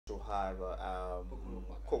to have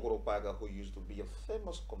Kpokolo Kpakala, who used to be a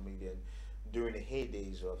famous comedian during the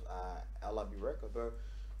heydays of LRB record. But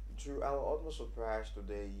to our utmost surprise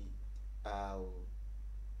today, our,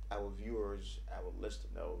 our viewers, our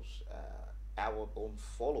listeners, our own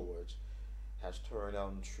followers has turned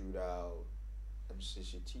on through the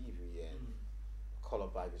MCCTV and Color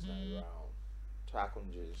Bag is not around, Tarkun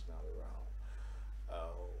is not around,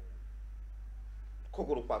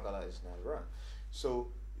 Kpokolo Kpakala is not around. So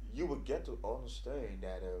you will get to understand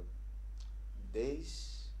that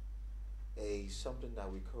there's a something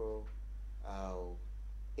that we call uh,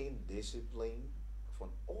 indiscipline from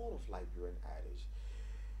all of Liberian artists.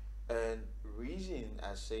 And reason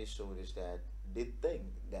I say so is that they think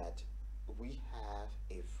that we have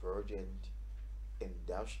a virgin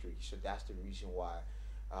industry. So that's the reason why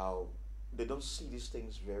uh, they don't see these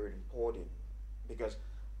things very important. Because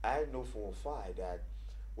I know for a fact that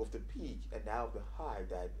with the peak and now the high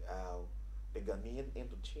that the Ghanaian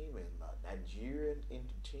entertainment, Nigerian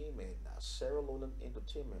entertainment, Sierra Leonean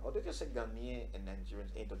entertainment, or they just say Ghanaian and Nigerian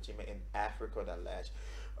entertainment in Africa that last,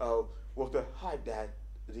 with the height that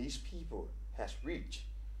these people has reached,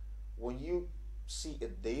 when you see a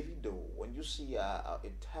Davido, when you see a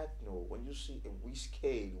techno, when you see a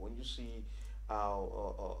Whiskey, when you see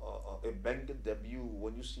a Benga debut,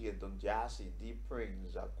 when you see a Don Jazzy, Deep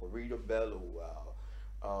Prince, Corrido Bello,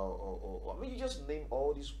 I mean, you just name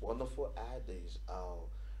all these wonderful artists.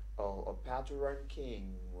 Patron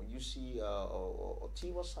King, when you see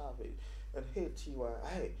Tiwa Savage, and hey Tiwa,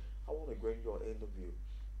 hey, I want to bring your interview.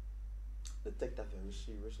 They take that very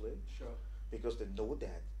seriously Sure. because they know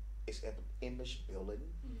that it's about image building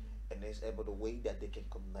and it's about the way that they can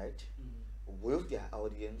connect with their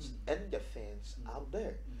audience and their fans out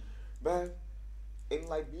there. But in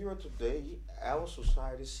Liberia today, our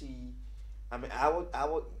society see, I mean,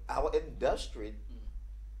 our industry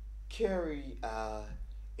carry a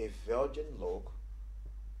virgin look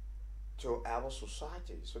to our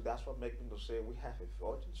society. So that's what makes them to say we have a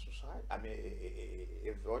virgin society. I mean,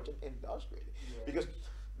 a virgin industry, Yeah. because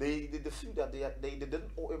they feel that they didn't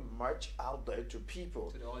owe much out there to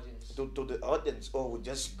people, To the audience. to the audience, or we're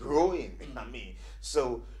just growing. I mean,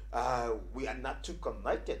 so we are not too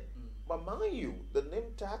connected. But mind you, the name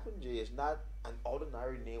Takunji is not an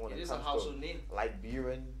ordinary name when It it is a comes household to name.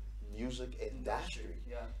 Liberian music industry.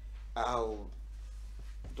 Yeah. Uh,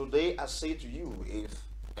 Today I say to you, if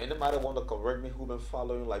anybody want to correct me who been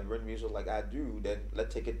following Liberian music like I do, then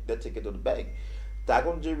let's take it to the bank.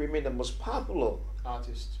 Takunji remain the most popular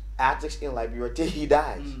Artist. artist in Liberia till he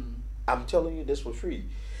dies. Mm. I'm telling you this for free.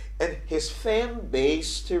 And his fan base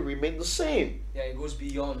still remain the same. Yeah, it goes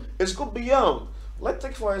beyond. It's go beyond. Let's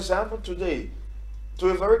take for example today, to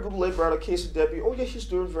a very good late brother Casey Debbie. Oh yeah, he's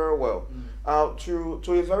doing very well.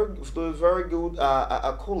 To a very good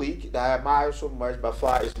a colleague that I admire so much, but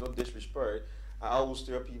far is no disrespect. I always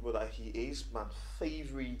tell people that he is my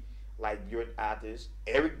favorite Liberian artist,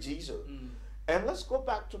 Eric Jesus. And let's go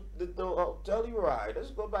back to the right.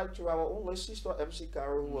 Let's go back to our own sister MC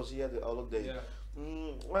Carol who was here the other day. Yeah.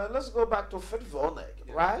 Well, let's go back to Fit Vonek,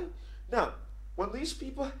 Yeah. right? Now, when these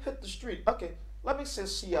people hit the street, okay, let me say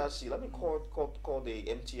CRC. Let me call the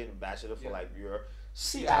MTN ambassador for Yeah. Liberia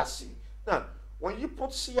CRC. Now, when you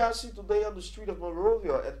put CRC today on the street of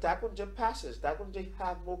Monrovia and Takunje passes, Takunje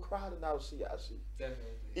have more crowd than our CRC. Definitely.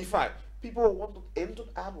 In fact, people want to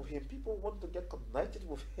interact with him. People want to get connected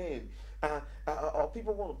with him. Or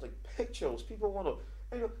people want to take pictures. People want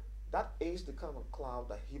to, you know, that is the kind of cloud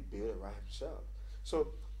that he built around himself. So,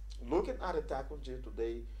 looking at the Takunje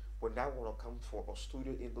today, when I want to come for a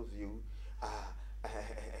studio interview, uh,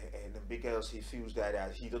 and because he feels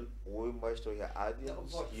that he don't owe much to his No,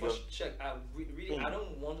 audience, he for don't. check. Really, I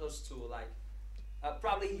don't want us to like.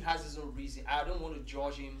 Probably he has his own reason. I don't want to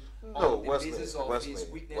judge him No, on the Wesley, basis of Wesley, his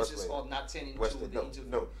weaknesses Wesley, or not turning to Wesley, the no,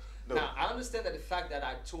 interview. no, no. Now I understand that the fact that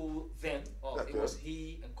I told them, or it Okay. was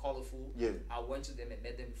he and Colorful. Yeah. I went to them and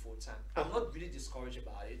met them before time. I'm not really discouraged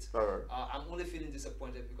about it. Alright. I'm only feeling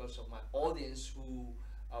disappointed because of my audience who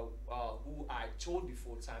I told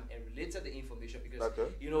before time and related the information because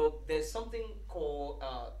Okay. you know there's something called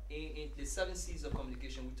in the 7 C's of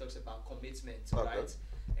communication which talks about commitment, Okay. right?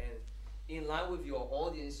 And in line with your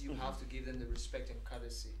audience, you have to give them the respect and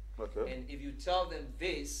courtesy. Okay. And if you tell them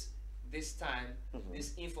this time,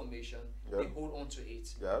 this information, they Yeah. hold on to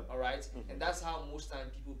it. Yeah. All right? And that's how most time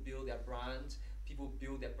people build their brand, people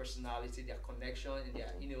build their personality, their connection, and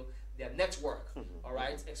their their network. All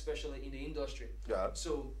right, especially in the industry. Yeah.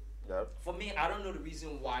 So Yeah. for me, I don't know the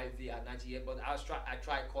reason why they are not here, but I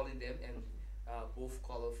tried calling them and both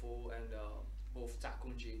Colorful and both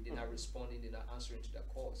Takunji, they're not responding, they're not answering to their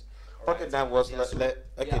calls. All Okay, right. now was Yeah. So okay,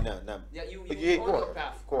 yeah, now. yeah. You Yeah, on go your on.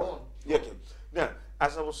 path. Go Go on. on. Go Yeah, on. okay. Now,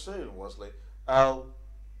 as I was saying, Wesley, uh,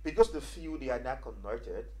 because the few they are not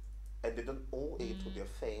connected, and they don't owe it to their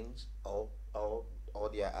fans or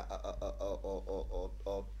their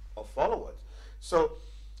or followers. So,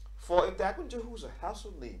 for a Dagunja who's a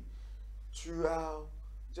household name to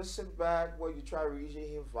just sit back while you try reaching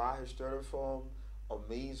him via his telephone or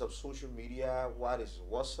means of social media, what is his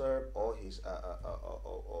WhatsApp or his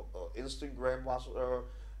or Instagram whatsoever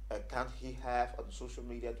account he have on social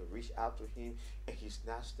media to reach out to him and he's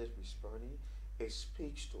not still responding, it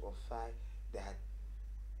speaks to a fact that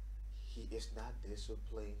he is not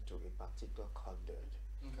disciplined to a particular conduct.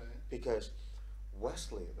 Okay. Because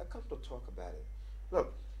Wesley, let's come to talk about it.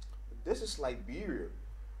 Look, this is Liberia,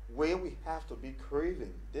 where we have to be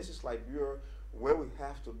craving. This is Liberia, where we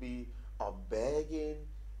have to be begging,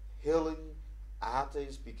 healing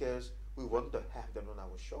artists because we want to have them on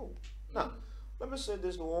our show. Now, let me say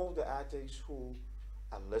this to all the artists who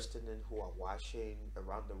are listening, who are watching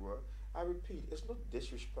around the world. I repeat, it's not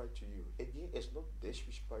disrespect to you. Again, it's not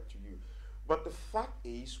disrespect to you. But the fact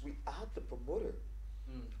is, we are the promoter.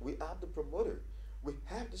 We are the promoter. We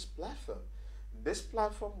have this platform. This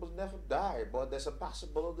platform will never die, but there's a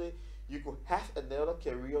possibility you could have another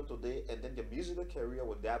career today, and then the musical career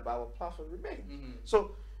will die, but our platform remains.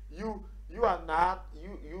 So you are not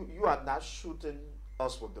you are not shooting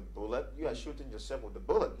us with the bullet. You are shooting yourself with the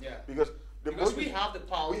bullet. Yeah. Because Because we have the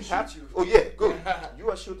power to shoot you. Oh yeah, good. You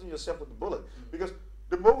are shooting yourself with the bullet because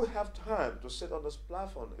the more we have time to sit on this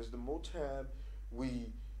platform is the more time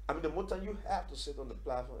the more time you have to sit on the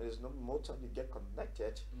platform is the more time you get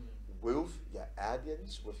connected with your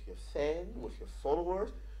audience, with your fan, with your followers,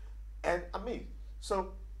 and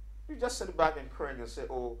so you just sit back and cringe and say,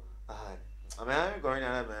 "Oh, I'm going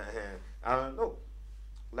out, man. I don't know."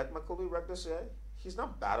 Like my colleague Rector said, he's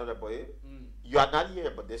not bad at about it. You are not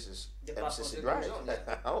here, but this is The MCC, platform right? goes on,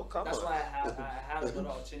 yeah. Oh, come That's on. why I have another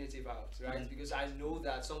alternative out, right? Because I know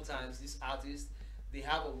that sometimes these artists they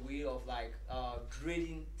have a way of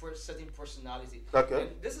grading for certain personality. Okay.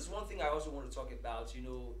 And this is one thing I also want to talk about. You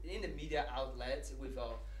know, in the media outlets with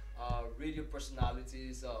radio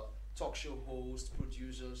personalities, talk show hosts,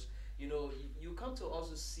 producers. You know, you come to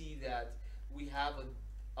also see that we have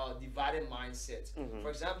a divided mindset. For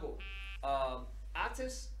example,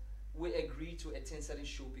 artists will agree to attend certain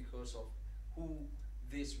show because of who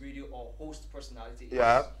this radio or host personality is.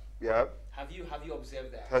 Yeah, yeah, Have you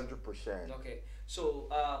observed that? 100%. Okay. So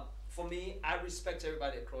for me, I respect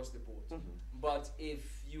everybody across the board. But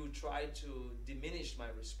if you try to diminish my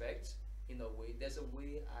respect in a way, there's a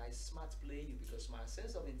way I smart play you because my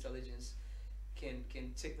sense of intelligence can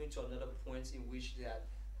take me to another point in which that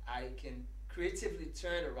I can creatively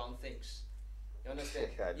turn around things. You understand?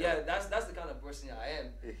 Yeah, that's the kind of person I am.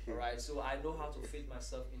 All right. So I know how to fit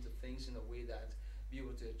myself into things in a way that be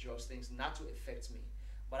able to adjust things, not to affect me.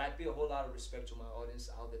 But I pay a whole lot of respect to my audience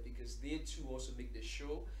out there because they too also make the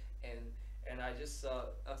show. And I just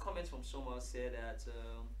a comment from someone said that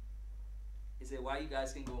he said, "Why you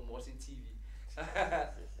guys can go on Martin TV?"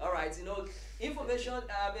 All right, you know, information.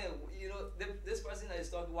 I mean, you know, this person that is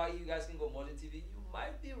talking, why you guys can go on Martin TV? You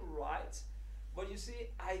might be right. But you see,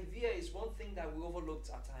 idea is one thing that we overlooked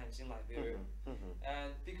at times in Liberia.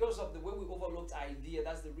 And because of the way we overlooked idea,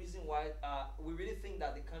 that's the reason why we really think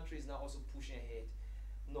that the country is now also pushing ahead.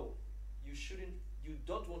 No, you shouldn't, you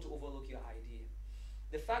don't want to overlook your idea.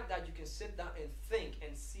 The fact that you can sit down and think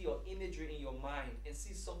and see your imagery in your mind and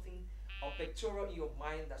see something, a pictorial in your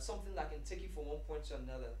mind, that's something that can take you from one point to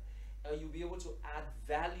another, and you'll be able to add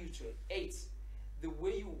value to it. 8, the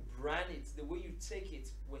way you brand it, the way you take it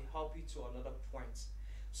will help you to another point.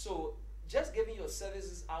 So just giving your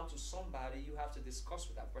services out to somebody, you have to discuss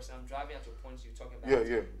with that person. I'm driving at a point you're talking about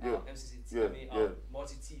MCC,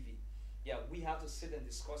 multi-TV. Yeah, we have to sit and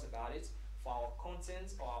discuss about it. For our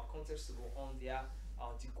content or our context to go on their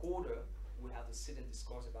decoder, we have to sit and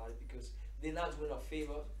discuss about it because they're not doing a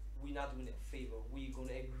favor, we're not doing a favor. We're going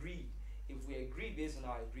to agree. If we agree based on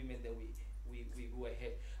our agreement, then we go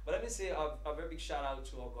ahead. But let me say a very big shout out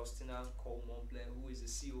to Augustina Cole-Montblanc, who is the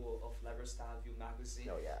CEO of Lifestyle View magazine.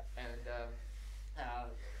 Oh yeah. And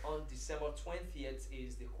on December 20th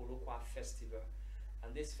is the Kolokwa Festival.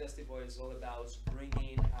 And this festival is all about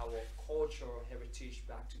bringing our cultural heritage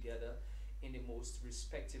back together in the most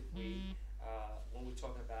respective way. When we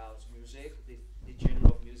talk about music, the genre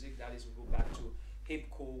of music, that is, we go back to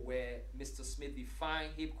hip-hop, where Mr. Smith defined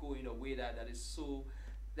hip-hop in a way that is so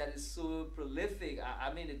prolific.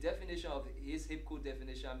 I mean, the definition of his hip-hop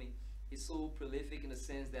definition, I mean, it's so prolific in the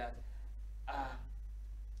sense that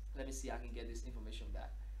Let me see. I can get this information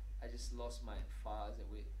back. I just lost my files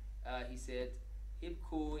away. He said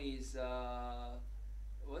hipco is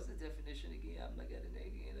what's the definition again? I'm not getting it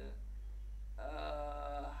again.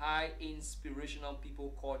 High inspirational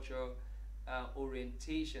people culture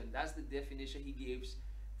orientation. That's the definition he gives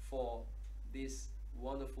for this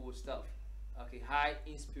wonderful stuff. Okay, high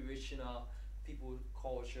inspirational people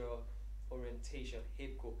culture orientation,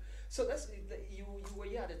 HIPCO. So that's you were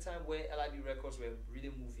here at the time where LIB Records were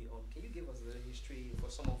really moving on. Can you give us a little history for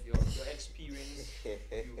some of your experience you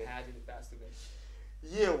had in the past event?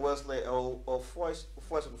 Yeah, Wesley. First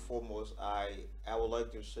and foremost, I would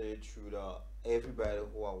like to say to everybody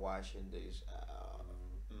who are watching this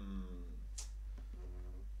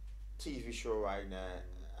TV show right now.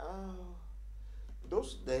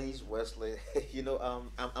 Those days, Wesley.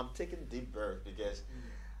 I'm taking deep breath because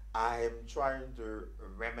I am trying to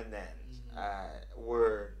reminisce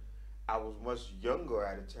where I was much younger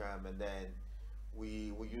at the time, and then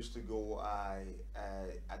we used to go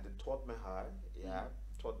at the Tottenham High, yeah,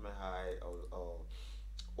 Tottenham High or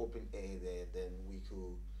open air there. Then we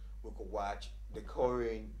could watch the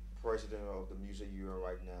current president of the music union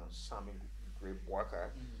right now, Sammy Great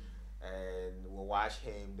Walker, and we'll watch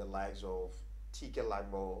him the likes of TK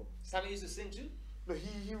Limo. Sammy used to sing too. No,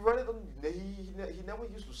 he run it on. He never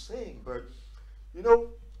used to sing, but you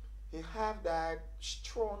know he have that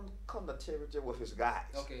strong connectivity with his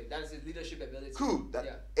guys. Okay, that's his leadership ability. Cool.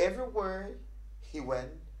 That everywhere he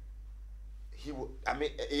went,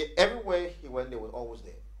 everywhere he went, they was always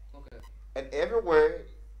there. Okay. And everywhere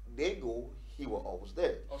they go, he was always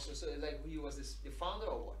there. Also, so like he was the founder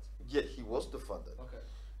or what? Yeah, he was the founder. Okay.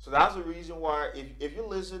 So that's the reason why if you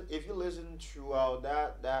listen to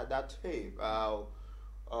that tape for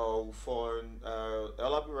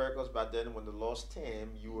LRB Records back then when they lost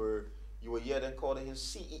Tim, you were then calling him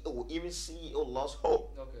CEO. Even CEO lost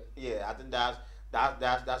hope. Okay. Yeah, I think that's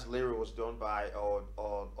lyric was done by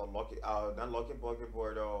Lucky not Lucky Bucket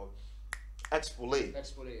but Expole.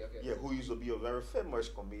 Expole, okay. Yeah, who used to be a very famous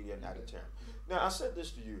comedian at the time. Now I said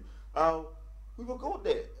this to you. We will go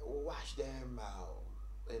there, watch them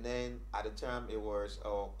and then at the time it was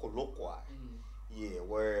colloquial, yeah,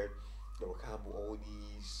 where they were kind of all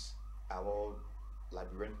these our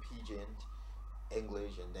Liberian pidgin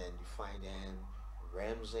English, and then you find them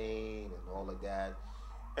Ramsey and all of that,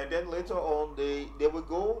 and then later on they would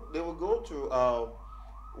go to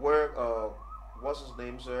where what's his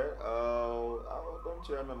name, sir? Don't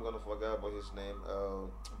tell me I'm gonna forget about his name.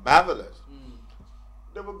 Marvelous.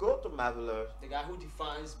 They would go to Marvelous. The guy who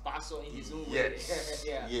defines basso in his own way.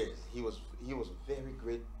 Yeah. Yes, he was a very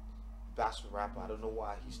great basso rapper. I don't know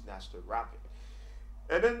why he snatched the rapping.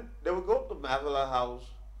 And then they would go to Marvelous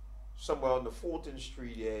house somewhere on the 14th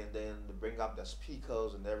Street there, and then they bring up the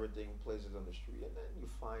speakers and everything, places on the street, and then you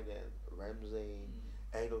find that Ramsey,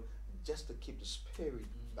 and just to keep the spirit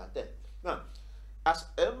back then. Now, as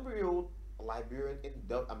embryo Liberian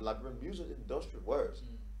music industry works,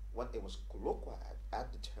 when it was colloquial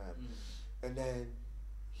at the time, and then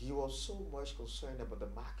he was so much concerned about the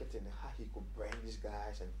marketing and how he could brand these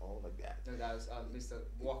guys and all of that. And that was Mr.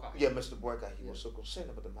 Walker. Yeah, Mr. Walker. He was so concerned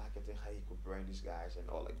about the marketing, how he could brand these guys and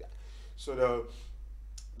all of that. So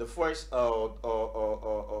the first stuff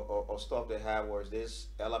they had was this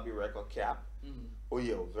LRB record cap. Oh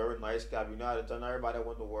yeah, very nice cap. You know, at the time everybody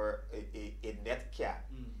wanted to wear a net cap.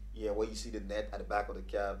 Yeah, where you see the net at the back of the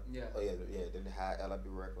cap. Yeah. Oh yeah. Then they had LRB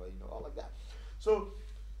record, all like that. So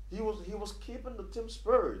he was keeping the team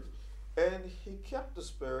spirit, and he kept the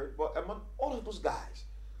spirit. But among all of those guys,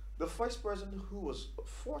 the first person who was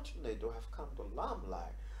fortunate to have come to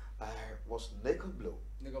limelight was Nigga Blow.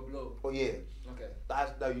 Nigga Blow. Oh yeah. Okay.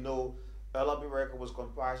 That's that LRB record was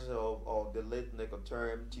comprised of the late Nigga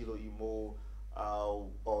Term, Tilo Emo.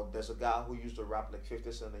 Or there's a guy who used to rap like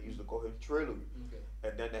 50 Cent. They used to call him Trillo. Okay.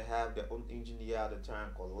 And then they have their own engineer at the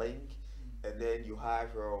time called Link. And then you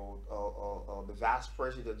have the vice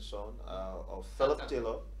president's son, Philip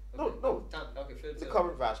Taylor. Okay. No. Okay, Philip The Taylor.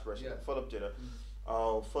 current vice president, Yeah. Philip Taylor.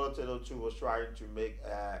 Philip Taylor too was trying to make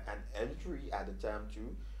an entry at the time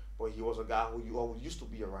too, but he was a guy who you always used to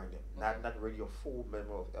be around them. Not really a full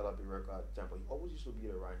member of LRB record at the time, but he always used to be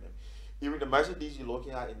around them. Even the Mercedes you're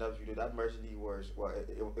looking at in that video, that Mercedes was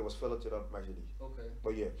it was Philip Taylor Mercedes. Okay.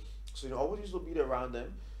 But yeah, so you always used to be around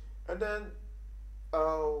them, and then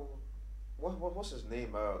what's his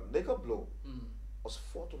name? Nigga Blow was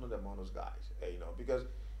fortunate among those guys, because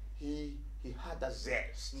he had that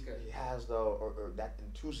zest. Okay. He has that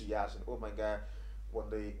enthusiasm. Oh my God,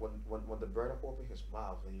 when the brother opened his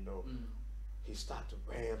mouth and he started to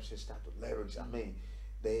rams, he started to lyrics. I mean,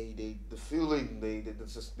 the feeling, the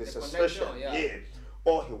suspicion, connection, yeah.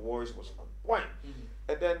 All his words was on point.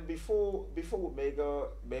 And then before we make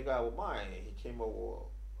our mind, he came up with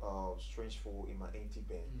Strange Fool in my anti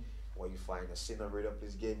band, where you find a Cinerator,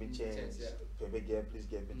 please give me chance, Pepe Gab, please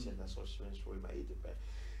give me chance. That's so Strange Fool in my anti band.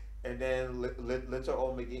 And then later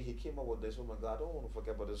on again, he came up with this. Oh my God, I don't want to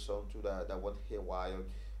forget about this song too. That one here wild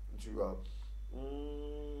to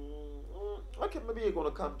okay, maybe you're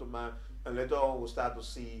gonna come to mind. And later on, we'll start to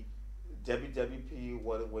see WWP,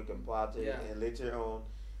 What a Wicked Party, and later on,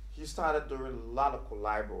 he started doing a lot of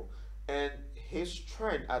collabo. And his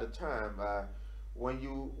trend at the time, when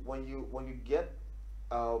you get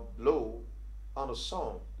blow on a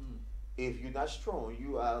song, if you're not strong,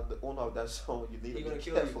 you are the owner of that song. You need to be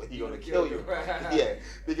careful. He's gonna kill you. Yeah,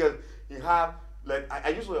 because you have like I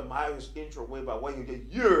usually admire his intro way, but when you get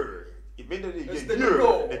immediately you get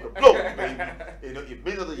make a blow, baby. You know,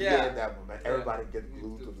 immediately you get that one, man. Everybody get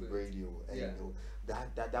glued to the radio, and you know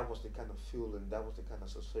that was the kind of feeling, that was the kind of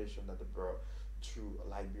sensation that they brought to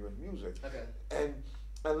Liberian music. Okay.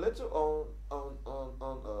 And later on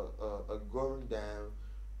going down,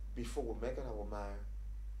 before we make it our mind,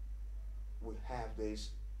 we have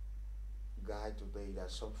this guy today that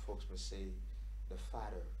some folks may say the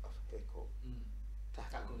father of Echo,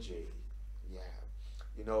 Tarkun J. Yeah,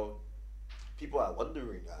 you know, people are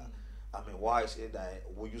wondering. I mean, why is it that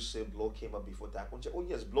when you say Blow came up before Tarkun J? Oh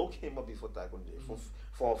yes, Blow came up before Tarkun J.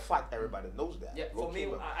 For a fact, everybody knows that. Yeah, Blow for me,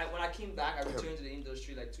 when I came back, I returned to the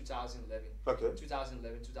industry like 2011. Okay.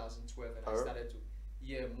 2011, 2012, and I started to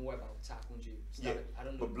hear more about Tarkun J. I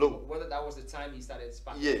don't know whether that was the time he started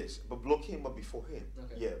sparking. Yes, but Blow came up before him.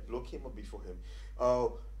 Okay. Yeah, Blow came up before him.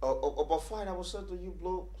 About fine, I will say to you,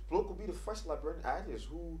 Blow could be the first Liberian artist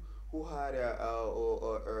who had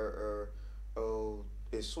a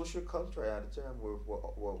social contract at the time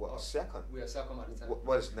with a second. We are second at the time.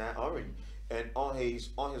 What is now Orange, and on his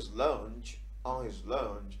lounge,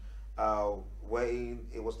 when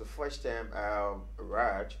it was the first time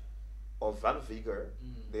Raj or Van Viger,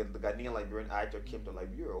 the Ghanaian Liberian actor, came to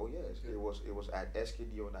Liberia. Oh yes, it was at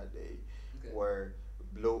SKD on that day, where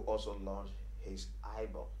Blow also launched his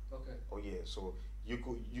album. Okay. Oh yeah, so you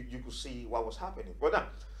could see what was happening. But now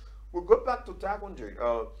we'll go back to Tarkun J.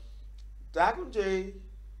 Tarkun J,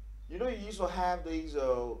 you know, he used to have these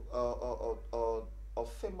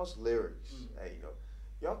famous lyrics. You know,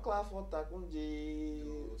 your class for Tarkun J,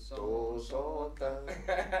 your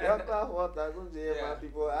class for Tarkun J, my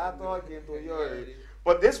people are talking to you.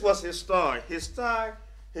 But this was his star. His star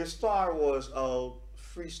was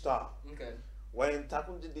freestyle. Okay. When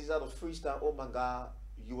Tarkun J decided to freestyle, oh my God,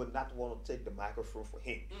 you would not want to take the microphone for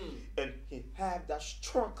him. And he had that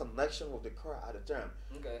strong connection with the crowd at the time.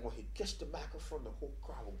 Okay. When he gets the microphone, the whole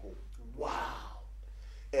crowd will go, wow.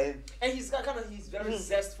 And he's got he's very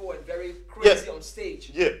zestful and very crazy on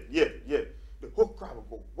stage. Yeah. The whole crowd will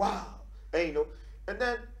go, wow. And you know, and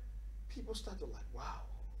then people start to like, wow,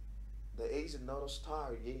 there is another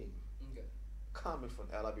star again. Okay. Coming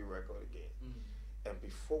from LIB record again. And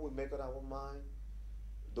before we make up our mind,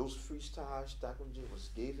 those freestyles Tarkun J was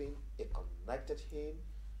giving, it connected him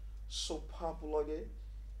so popularly,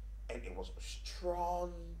 and it was a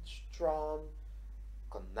strong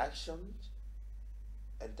connection.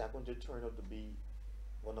 And Tarkun J turned out to be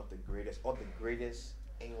one of the greatest, or the greatest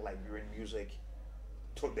in Liberian music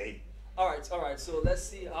today. All right. So let's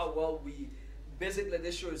see how well we. Basically,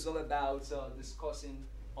 this show is all about discussing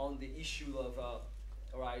on the issue of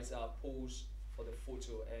pose for the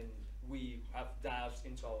photo, and we have dived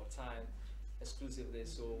into our time exclusively,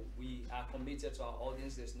 so we are committed to our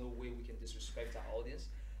audience. There's no way we can disrespect our audience,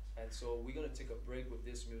 and so we're going to take a break with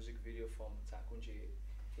this music video from Tarkun J.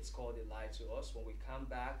 It's called They Lied to Us. When we come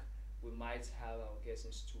back, we might have our guests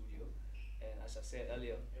in studio, and as I said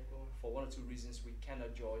earlier, for one or two reasons we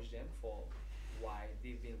cannot judge them for why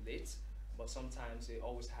they've been late, but sometimes they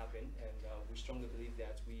always happen, and we strongly believe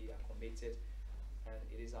that we are committed and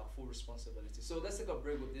it is our full responsibility. So let's take a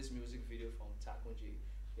break with this music video from Tarkun J.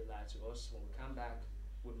 They Lied to Us. When we come back,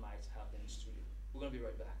 we might have them in the studio. We're going to be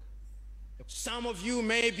right back. Some of you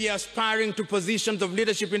may be aspiring to positions of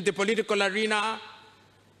leadership in the political arena,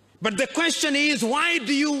 but the question is, why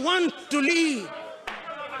do you want to lead?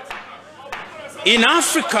 In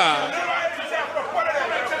Africa,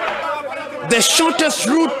 the shortest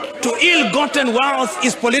route to ill-gotten wealth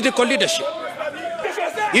is political leadership.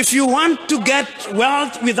 If you want to get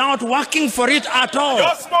wealth without working for it at all,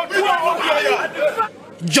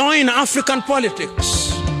 join African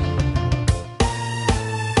politics.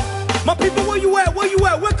 My people, where you at? Where you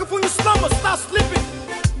at? Wake up from your slumber, stop sleeping.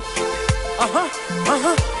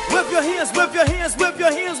 Wave your hands, wave your hands, wave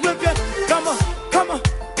your hands, wave your. Come on. come on,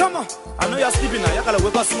 come on. I know you're sleeping now. You gotta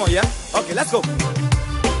wake up small, yeah? Okay, let's go. The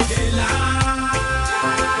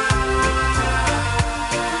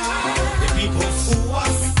people fool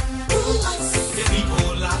us. The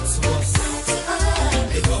people lie to us.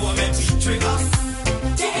 The government betray us.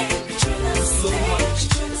 So much.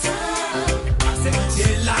 I said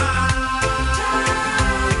they lie.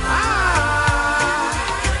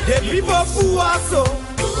 The people fool us, so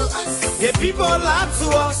the people lie to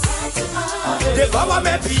us. The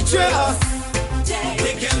government betray us.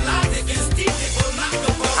 They can lie, they can steal, they will not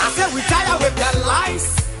go. I said we tired with their lies.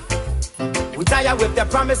 We tired with their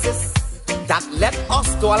promises that led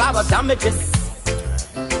us to a lot of damages.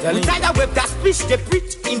 We tired with that speech they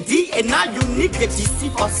preach indeed, and now unique they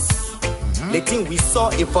deceive us. The thing we saw,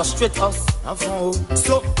 it frustrate us.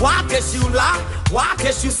 So why did you lie? Why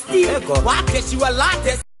did you steal? Why did you allow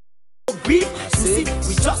this? You see,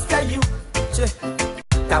 we just tell you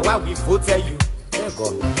that why we voted you.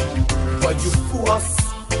 But you fool us,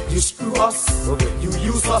 you screw us, you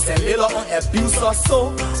use us and later on abuse us.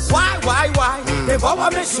 So why? The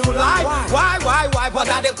government should lie. Why? But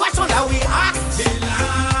that's the question that we ask. They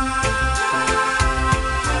lie.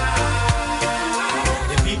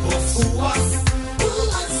 The people fool us.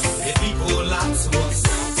 The people lie to us.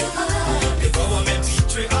 The government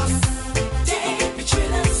betray us.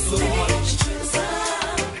 So much.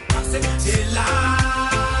 I said they lie.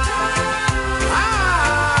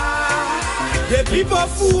 The people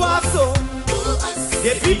fool us, so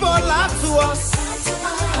the people lie to us.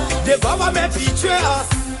 The government betray us.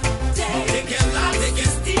 They can lie, they can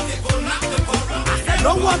steal, they will not go wrong.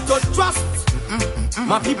 No one to trust.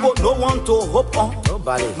 My people, no one to hope on.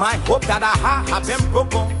 Nobody. My hope that I have been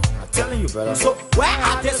broken. I'm telling you, brother. So where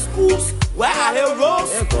are the schools? Where are the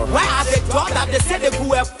roads? Where are the jobs that they say they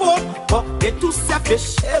could afford? But they're too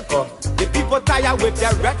selfish. The people tired with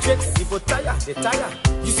their rhetoric. People tired, they tired.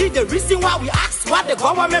 You see the reason why we ask why the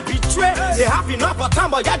government betray. They have enough of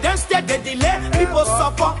time, but yeah, then instead they delay. People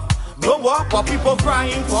suffer. No work, but people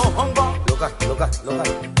crying for hunger. Look at.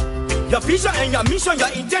 Your vision and your mission, your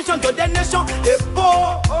intention to the nation, they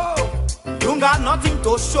poor. You got nothing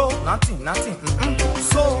to show. Nothing.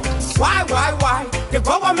 So why? The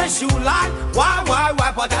government should lie. Why?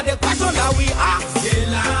 But that's the question that we ask. They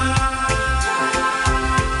lie.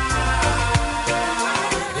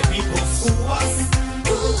 The people fool us.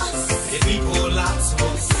 The people lie to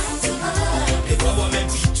us. The government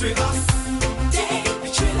betray us.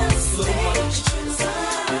 So much.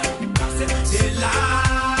 I said they lie.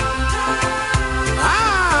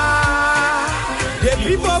 The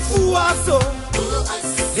people fool us, so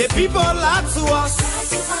the people lie to us.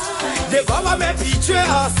 The government betray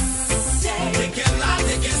us. They can lie,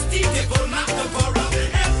 they can steal, they will not go wrong.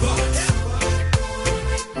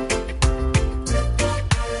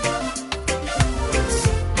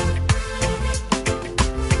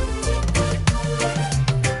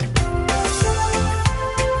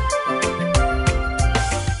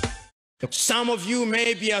 Some of you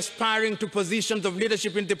may be aspiring to positions of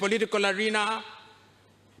leadership in the political arena,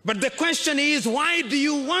 but the question is, why do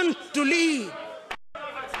you want to lead?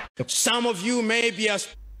 Some of you may be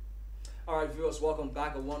Alright viewers, welcome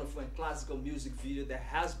back. A wonderful and classical music video that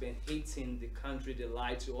has been hitting the country. They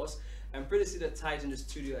lied to us. I'm pretty sure that tight in the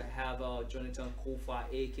studio I have Jonathan Kofa,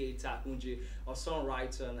 aka Tarkun, a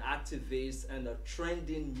songwriter, an activist, and a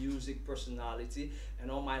trending music personality.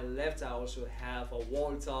 And on my left I also have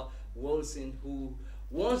Walter Wilson, who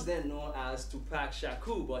once then known as Tupac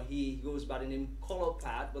Shakur, but he goes by the name Color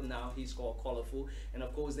Pat, but now he's called Colorful. And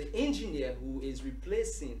of course the engineer who is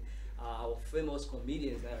replacing our famous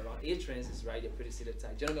comedians that are around A-Trends is right there, pretty seated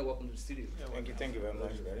tight. Gentlemen, welcome to the studio. Thank you very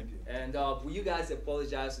much. And will you guys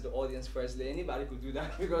apologize to the audience firstly? Anybody could do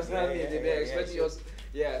that because they're expecting us.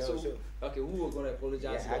 Sure. Okay, who are going to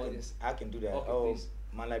apologize to the audience? I can do that. Okay, please.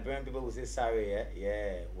 My Liberian people will say sorry,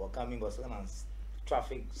 we're coming, but someone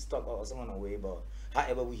traffic stuck or someone away, but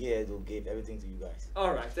however we here, we'll give everything to you guys.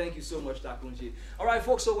 All right, thank you so much, Takunji. All right,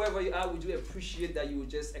 folks, so wherever you are, we do appreciate that you would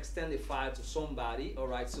just extend a file to somebody, all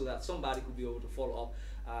right, so that somebody could be able to follow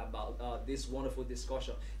up about this wonderful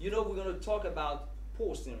discussion. You know, we're going to talk about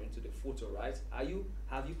posting into the photo, right?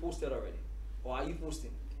 Have you posted already? Or are you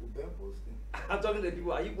posting? We've been posting. I'm talking to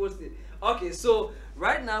people, are you posting? Okay, so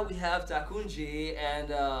right now we have Takunji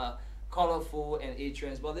and Colorful and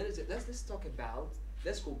A-Trends, but let's talk about,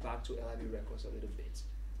 let's go back to LIB Records a little bit.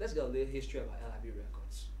 Let's get a little history about LIB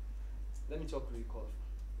Records. Let me talk to you, Colorful.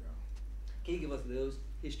 Yeah. Can you give us a little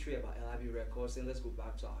history about LIB Records, and let's go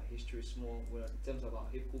back to our history small in terms of our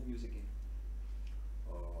hip-hop music game.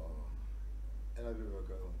 LIB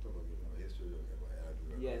Records, on top of history about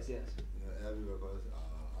LIB Records. Yes. You know, LIB Records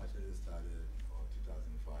actually started on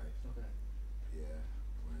Okay. Yeah,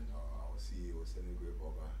 when our CEO Senegal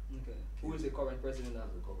Boga. Okay. Who is the current president now?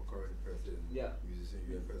 The current president. Yeah. Musician,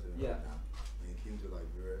 UN president Yeah. right now. When he came to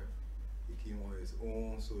Liberia, he came on his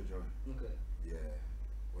own sojourn. Okay. Yeah.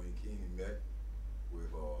 When he came, he met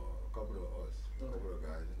with a couple of us, a couple of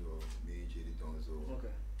guys, you know, me, J.D. Donzo,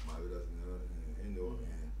 Okay. Marvelous, you know,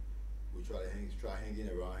 and we try hanging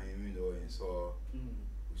around him, you know, and so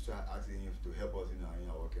we start asking him to help us in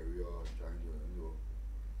our career, trying to, you know,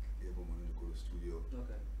 give him money to go to the studio.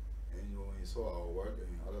 Okay. And you know, when he saw our work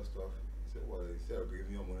and other stuff, he said, well, instead of giving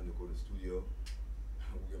me money to go to the studio,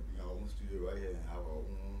 we can bring our own studio right here and have our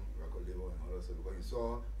own record label and other stuff, because he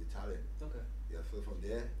saw the talent. Okay. Yeah, so from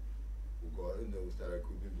there, we got, you know, we started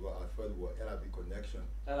grouping, because at first we were LRB Connection.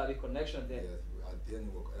 LRB Connection then? Yes, at then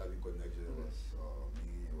it was LRB Connection. It was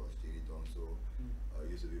me, it was J.D. Donzo, it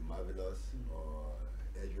used to be Marvelous,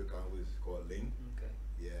 Edric, who is called Ling. Okay.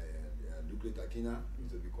 Yeah, and Nuclear Takina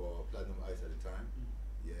used to be called Platinum Ice at the time.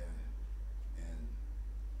 Yeah, and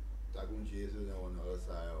Tarkun Jesus on the other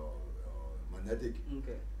side, or Magnetic.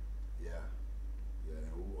 Okay. Yeah, yeah,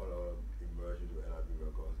 and who all emerged into LRB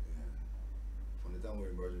Records. And from the time we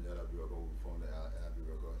emerged into LRB Records, we formed the LRB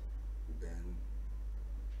Records.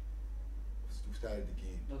 We started the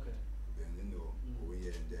game. Okay. Then, you know, over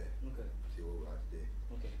here and there. Okay. See where we are today.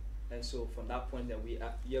 Okay. And so from that point that we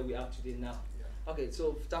are we are today now. Yeah. Okay,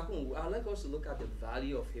 so Tarkun, I'd like us to look at the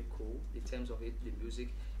value of hip hop in terms of the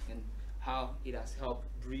music and how it has helped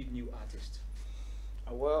breed new artists.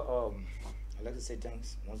 Well, I'd like to say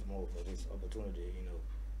thanks once more for this opportunity, you know,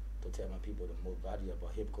 to tell my people the most value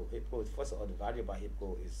about hip hop. Hip hop, first of all, the value about hip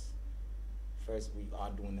hop is, first, we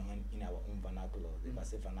are doing it in our own vernacular. If I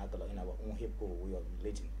say vernacular, in our own hip hop way of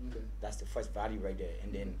relating. Okay. That's the first value right there.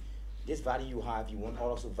 And then this value you have, you want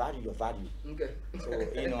also value your value. Okay. So,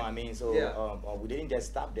 you know what I mean? So, yeah. We didn't just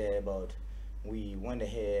stop there, but we went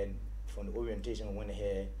ahead, from the orientation, we went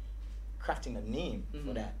ahead crafting a name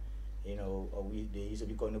for that. You know, they used to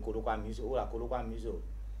be called Kpokolo music, Kpokolo music.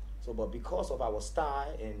 So, but because of our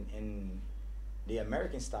style and the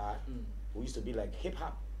American style, we used to be like hip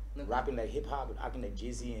hop. Rapping like hip hop, acting like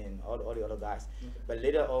Jay-Z and all the other guys. But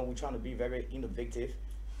later on, we're trying to be very innovative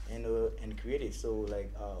and creative. So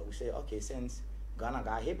like we say, okay, since Ghana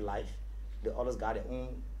got hip life, the others got their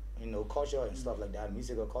own, you know, culture and stuff like that,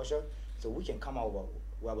 musical culture. So we can come out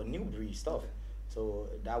with our new breed stuff. So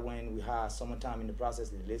that when we had Summertime in the process,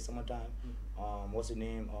 the late Summertime. What's his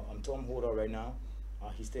name? I'm Tom Holder right now.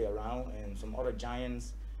 He's still around, and some other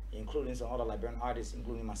giants, including some other Liberian artists,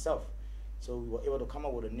 including myself. So we were able to come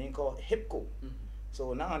up with a name called Hipco.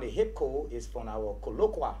 So now the Hipco is from our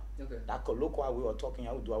colloquia. Okay. That colloquia we were talking,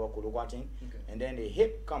 how we do our colloquia thing. And then the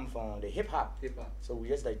hip come from the hip hop. Hip hop. So we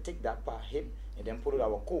just like take that part hip and then put it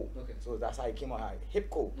our co. Okay. So that's how it came out,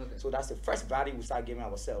 Hipco. Okay. So that's the first value we started giving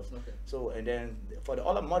ourselves. Okay. So and then for the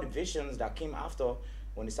other motivations that came after,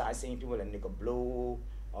 when they started seeing people like Nigga Blow,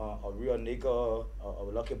 a real nigga, a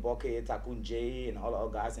Lucky Bucket, Tarkun J, and all the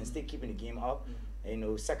other guys, and still keeping the game up. And, you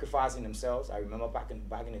know, sacrificing themselves. I remember back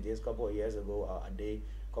in the days, a couple of years ago, a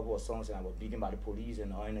couple of songs, and I was beaten by the police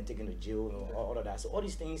and taken to jail, you know, all of that. So all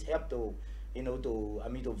these things help to, you know,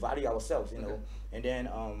 to value ourselves, you know. And then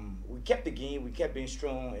we kept the game, we kept being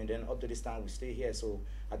strong, and then up to this time we stay here. So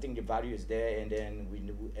I think the value is there, and then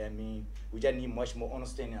we just need much more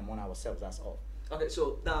understanding among ourselves. That's all. Okay,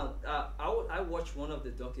 so now I watched one of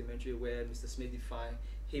the documentary where Mr. Smith defined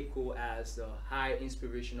hip-hop as the high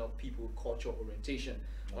inspirational people culture orientation.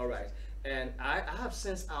 All right, and I have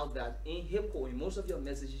sensed out that in hip-hop, in most of your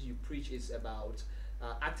messages you preach is about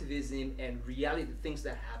activism and reality, things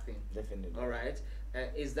that happen. Definitely. All right,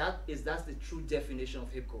 is that the true definition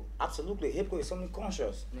of hip-hop? Absolutely, hip-hop is something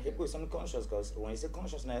conscious. Hip-hop is something conscious, because when you say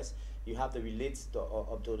consciousness, you have to relate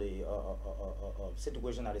up to the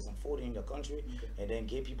situation that is unfolding in the country, and then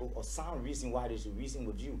give people a sound reason why they should reason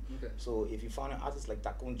with you. So if you find an artist like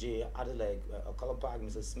Tarkun J, artists like Color Park,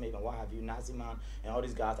 Mr. Smith, and what have you, Nazi Man, and all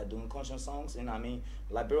these guys are doing conscious songs, you know what I mean?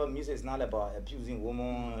 Liberian music is not about abusing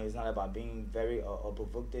women, it's not about being very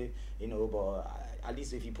provocative, you know, but at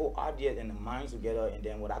least if you put ideas and the minds together, and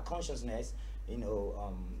then with that consciousness, you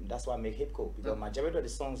know, that's why I make hip hop, because majority of the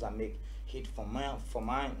songs I make hit from my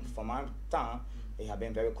time, they have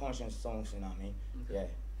been very conscious songs, you know what I mean?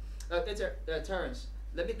 Yeah. Terrence,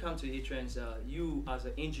 let me come to you, Terrence. You as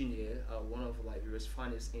an engineer, one of Liberia's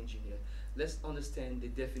finest engineer, let's understand the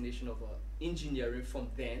definition of engineering from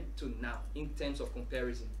then to now in terms of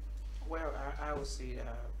comparison. Well, I would say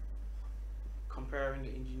comparing the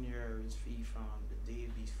engineering fee from the day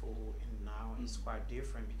before and now is quite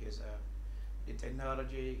different, because the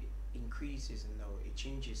technology increases, you know, it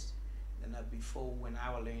changes And before, when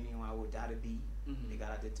I was learning on our data beat, they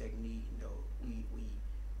got out the technique. You know,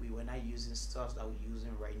 we were not using stuff that we're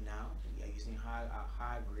using right now. We are using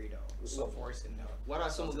high grade softwares. And what are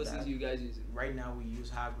some of the things you guys using? Right now, we use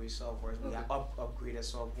high grade softwares. We have upgraded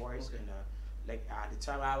softwares. And like at the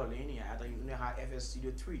time I was learning, I thought you only had FL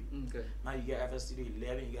Studio 3. Okay. Now you get FL Studio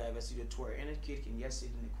 11, you get FL Studio 12. Any kid can just sit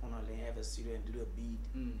in the corner, learn FL Studio and do the beat,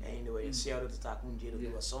 and you know, and sell it to Tarkun to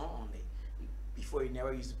do a song on it. Before it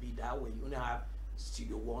never used to be that way. You only have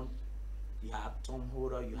Studio 1, you have Tom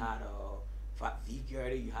Holder, you had V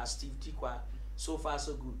Gary, you have Steve Tikwa. So far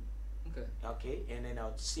so good. Okay. Okay, and then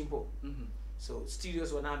simple. So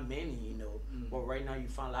studios were not many, you know, but right now you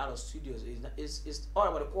find a lot of studios. It's all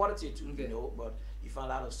about the quality too, you know. But you find a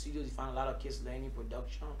lot of studios, you find a lot of kids learning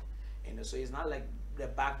production, and so it's not like the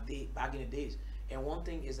back in the days. And one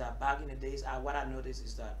thing is that back in the days, what I noticed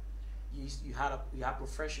is that you had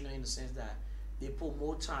professional in the sense that they put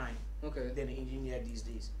more time than the engineer these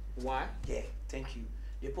days. Why? Yeah, thank you.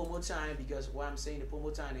 They put more time because what I'm saying, they put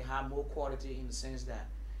more time. They have more quality in the sense that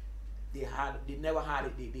they never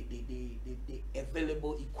had the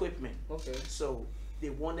available equipment. Okay. So they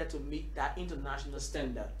wanted to meet that international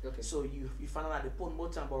standard. Okay. So you find out they put more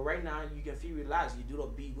time, but right now you can feel relaxed. You do the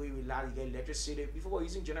beat where you relax, you get electricity. Before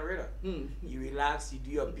using generator, you relax, you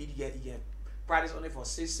do your beat, you get practice on it for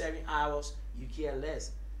 6-7 hours. You care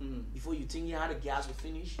less. Before you think you had the gas will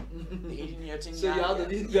finish, the engineer think so you have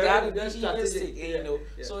to be strategic, you know.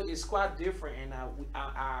 So it's quite different, and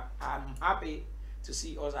I'm happy to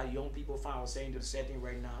see us as young people find ourselves into the setting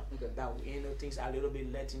right now, that we things are a little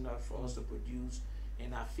bit letting up for us to produce.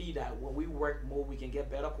 And I feel that when we work more, we can get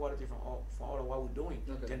better quality from all of what we're doing.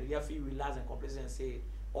 Then you feel relaxed and complacent and say,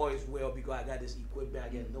 all is well because I got this equipment. I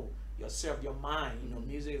get no. Yourself, your mind, you know,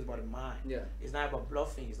 music is about the mind. It's not about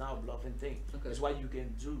bluffing, it's not a bluffing thing. It's what you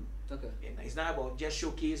can do. And it's not about just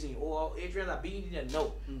showcasing, oh, Adrian, I've been in there.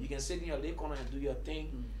 No. You can sit in your little corner and do your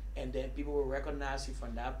thing, and then people will recognize you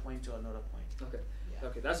from that point to another point.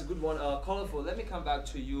 Okay, that's a good one. Colorful, let me come back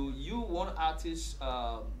to you. You one artist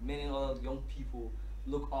many other young people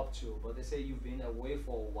look up to, but they say you've been away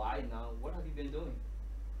for a while now. What have you been doing?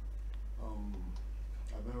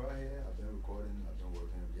 I've been right here, I've been recording, I've been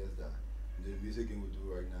working. Just that the music we do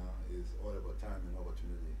right now is all about time and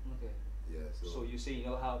opportunity. Okay. Yeah, so you say you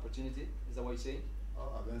know how opportunity? Is that what you say?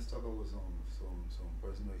 I've been stuck up with some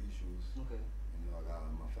personal issues. Okay. You know, I got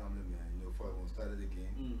my family, man. You know, before I started the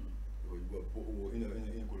game, in Kpokolo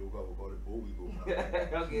we call it Bo we go.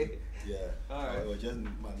 Okay. Yeah. All right. It was just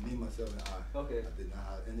me, myself, and I. Okay. I did not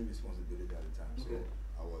have any responsibility at the time, so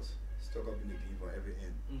I was stuck up in the game from every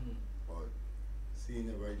end. But seeing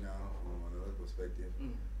it right now from another perspective,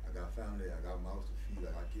 I got family, I got mouths to feed,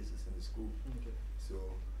 I got kids to send to school. So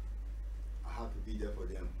I have to be there for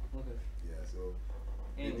them. Yeah, so.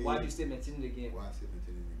 And why do you still maintain the game? Why I still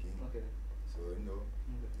maintaining the game. So, you know,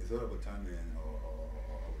 it's all about time and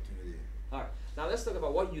opportunity. Alright, now let's talk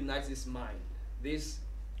about what unites this mind, this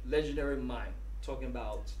legendary mind, talking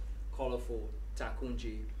about Colorful, Tarkun,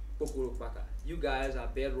 Kpokolo Kpakala. You guys are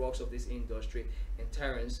bedrocks of this industry, and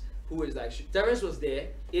Terrence, who is like, Terrence was there,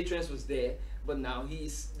 A-Trance was there, but now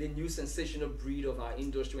he's the new sensational breed of our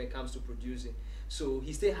industry when it comes to producing. So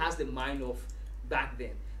he still has the mind of back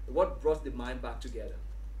then. What brought the mind back together?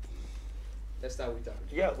 Let's start with that.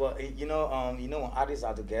 Yeah, well, you know, when artists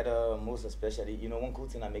are together, most especially, you know, one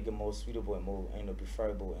good thing that make it more suitable and more, you know,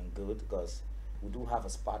 preferable and good, because we do have a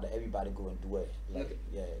spot that everybody go and do it. Like,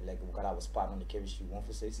 like we got our spot on the Kerry Street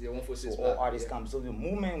 146. Yeah, 146. So all artists come. So the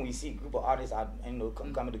movement, when you see a group of artists are, you know,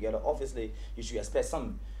 coming together, obviously you should expect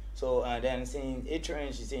something. So then seeing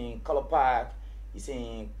A-Trance, you seeing Color Pack, you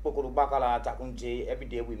seeing Kpokolo Kpakala, Tarkun J, every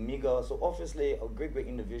day with Miga. So obviously a great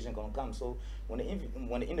innovation gonna come. So when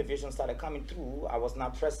the innovation started coming through, I was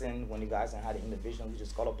not present when the guys had the innovation, which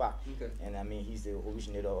is Color Pack. And I mean, he's the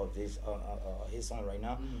originator of this his song right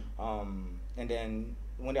now. And then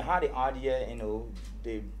when they had the idea, you know,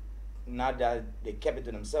 they not that they kept it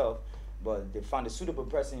to themselves, but they found a suitable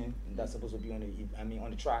person that's supposed to be on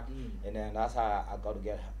the track. And then that's how I got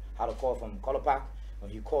to had a call from Color Pack.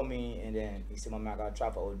 He called me and then he said, "My man, I gotta try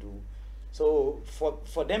for Odu." So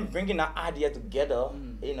for them bringing that idea together,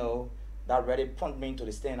 you know, that really pumped me into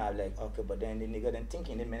the stand. I was like, okay, but then the nigga then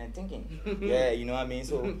thinking, the man thinking. Yeah, you know what I mean?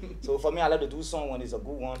 So for me, I like to do song when it's a good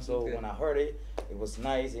one. So when I heard it, it was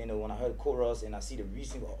nice. You know, when I heard the chorus and I see the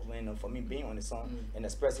reason, you know, for me being on the song and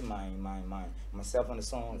expressing myself on the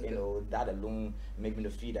song, you know, that alone make me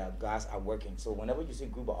feel that guys are working. So whenever you see a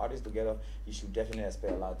group of artists together, you should definitely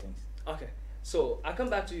expect a lot of things. Okay. So I come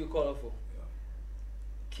back to you, Colorful.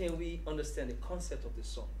 Can we understand the concept of the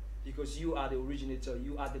song? Because you are the originator,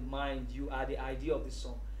 you are the mind, you are the idea of the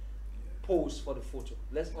song. pose for the photo.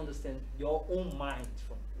 Let's understand your own mind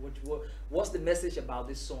from what's the message about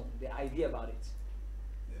this song, the idea about it.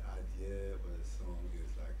 The idea about the song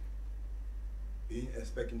is like being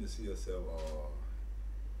expecting to see yourself, or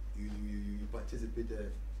you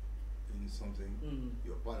participated in something,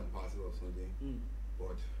 you're part and parcel of something,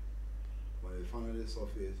 but when you finally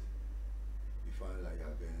surface, you find like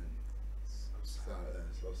you've been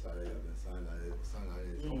slow-sided, you've been silent,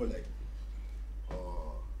 it's almost like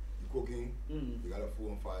you're cooking, you got a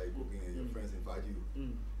food on fire, you're cooking, and your friends invite you.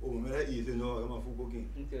 Oh, man, that easy, no, I got my food cooking.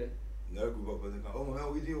 Okay. Another group of person come, oh,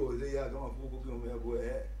 man, we do, say, yeah, I got my food cooking, man, go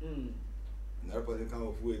ahead. Another person come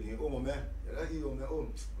with food again, oh, my man, yeah, that's easy, man, oh,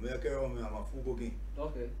 man, carry on, man, my food cooking.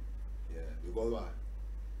 Okay. Yeah, because why?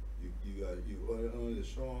 You on the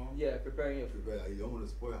strong. Yeah, preparing your food. Prepare, like, you don't want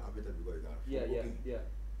to spoil your appetite because you got food cooking. Yeah.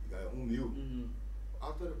 You got your own meal.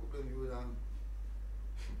 After the cooking meal, then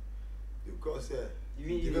the cross here.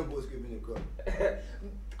 You can both give me the cross.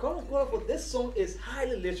 Kpokolo, this song is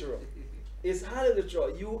highly literal. It's highly literal.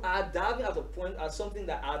 You are diving at a point at something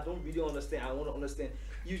that I don't really understand. I want to understand.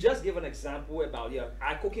 You just gave an example about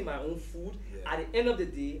I cooking my own food. Yeah. At the end of the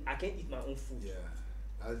day, I can't eat my own food. Yeah,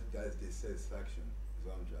 that's dissatisfaction. Is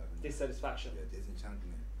what I'm driving. Dissatisfaction. Yeah,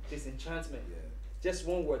 disenchantment. Disenchantment. Yeah. Just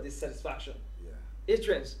one word, dissatisfaction. Yeah.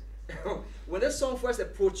 Adrian, when this song first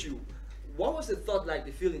approached you, what was the thought like,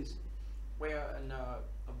 the feelings? Well, and a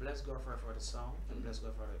blessed God for the song, and blessed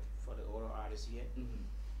God for the older artists here.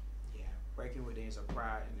 Yeah, working with him is a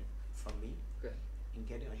pride from me. Okay. And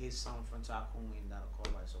getting his song from Tarkun and that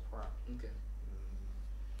called by surprise. Okay.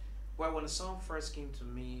 Well, when the song first came to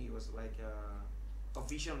me, it was like a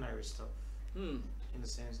visionary stuff. In the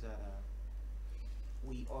sense that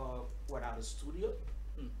we all were out of the studio.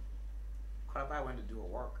 Kpokolo went to do a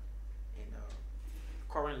work, and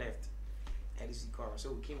Corin left. LC Corin.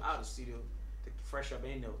 So we came out of the studio to fresh up,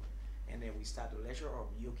 and then we started to lecture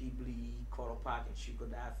up Yoki Blee, Kpokolo Park, and Chico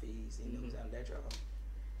Face, and we started lecture up.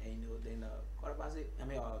 And then Kpokolo said,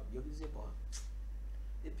 Yoki said, boy,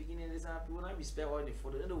 the beginning of this time, people don't respect all the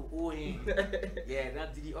photo. They don't owe him. Yeah,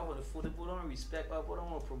 that did he offer the photo, people don't respect us, people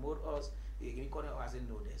don't want to promote us. He called it, I said,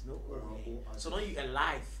 no, there's no owe him. So now you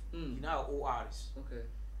alive, you're not an old artist. Okay.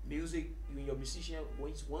 Music, you're a musician,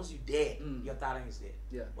 once you're dead, your talent is dead.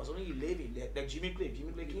 Yeah. But so when you living, like Jimmy Clay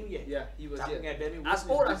came here. Yeah, he was here. As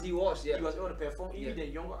old as he was, He was able to perform even the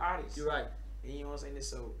younger artists. You're right. And you know what I'm saying?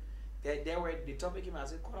 So they were the topic came. I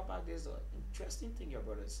said, Kpokolo Kpakala, there's an interesting thing your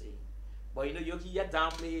brother saying. But you know, Yoki, you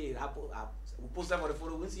downplay. We post that for the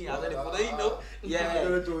photo. We see the photo.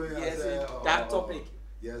 That topic.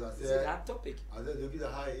 Yes, I said that topic. I said Yoki's a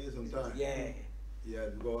high age sometimes. Yeah. Yeah,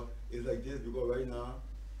 because it's like this. Because right now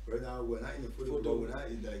we're not in the photo. We're not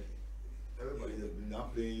in like everybody has been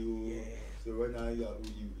not playing you. Yeah. So right now you are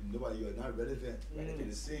not relevant to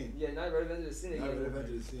the scene. Yeah, not relevant to the scene. Not relevant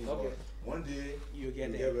to the scene. Okay. But one day you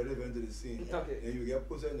get relevant to the scene. Okay. And you get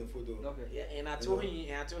posted in the photo. Okay. Yeah, and I told him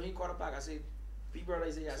Kpokolo Kpakala, I said, people I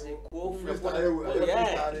said,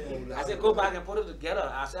 I said, go back and put it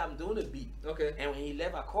together. I said, I'm doing the beat. Okay. And when he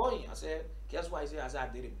left, I called him. I said, guess what? He said, I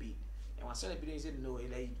did a beat. And when I said the beat, he said, no,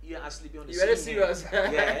 like, you're not sleeping on the scene. You serious?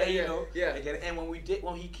 Yeah, you know. Yeah. And when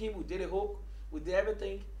he came, we did a hook, we did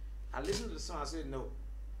everything. I listened to the song. I said, no,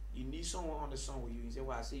 you need someone on the song with you. He said,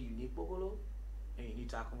 well, I said, you need Kpokolo and you need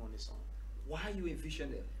Tarkun on the song. Why you envision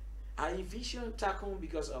them? I envision Tarkun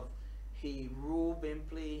because of his role been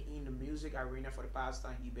playing in the music arena for the past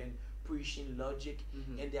time. He been preaching logic,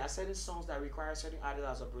 and there are certain songs that require certain artists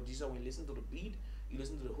as a producer. When you listen to the beat, you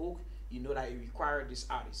listen to the hook, you know that it required this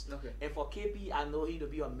artist. Okay. And for KP, I know he to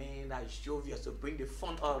be a man that is jovial to bring the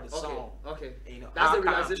fun out of the song. Okay. And, you know, That's the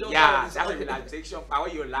realization. Yeah, that's the realization power.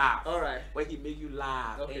 You laugh. All right. When he make you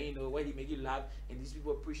laugh, Okay. and you know when he make you laugh, and these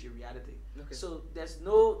people appreciate reality. Okay. So there's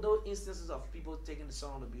no instances of people taking the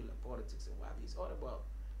song to be like politics and what. It's all about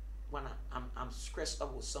when I'm stressed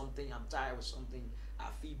up with something, I'm tired with something, I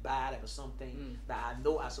feel bad about something that I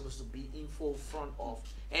know I'm supposed to be in full front of,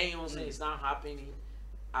 and you know what I'm saying, it's not happening.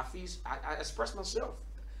 I express myself.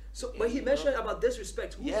 So, but he mentioned about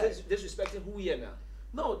disrespect. Who's disrespecting who here now?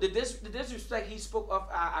 No, the disrespect he spoke of,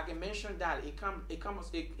 I can mention that it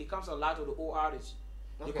comes a lot to the old artists.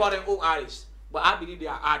 You call them old artists, but I believe they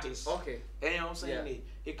are artists. Okay. And you know what I'm saying?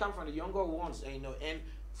 Yeah. It comes from the younger ones, and you know, and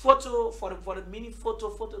photo for the mini photo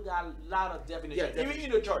got a lot of definition. Yeah, even in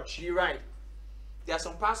the church. You're right. there are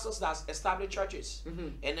some pastors that establish churches,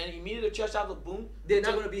 and then immediately the church has a boom. They're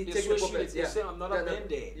not going to be taking the switch pulpit. They say another man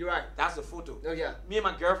there. You're right. That's the photo. Oh yeah. Me and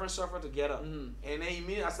my girlfriend suffered together, and then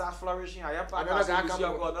immediately I start flourishing. I have Another guy come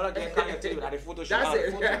up. another guy come and tell you that the photo shoot. That's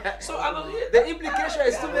it. Photo. So I don't. The implication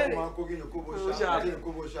is too many.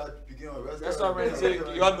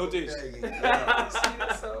 Restaurant, you all notice.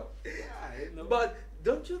 So, but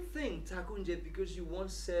don't you think, Takunje, because you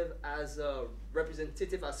once served as a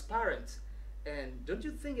representative aspirant, and don't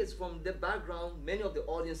you think it's from the background many of the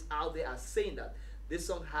audience out there are saying that this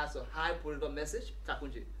song has a high political message,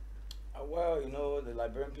 Takunje? Well, you know, the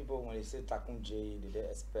Liberian people, when they say Takunje, they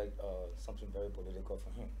expect something very political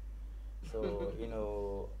from him. So, you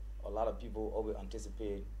know, a lot of people always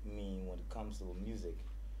anticipate me when it comes to music.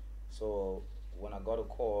 So when I got a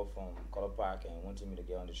call from Color Park and wanted me to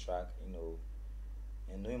get on the track, you know,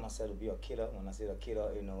 and knowing myself to be a killer, when I say a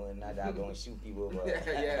killer, you know, and not that I don't shoot people, but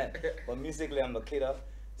but musically I'm a killer.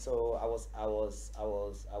 So I was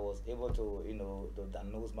able to, you know, to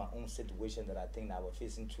diagnose my own situation that I think that I was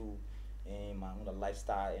facing through in my own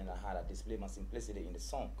lifestyle, and I had to display my simplicity in the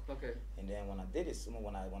song. Okay. And then when I did it,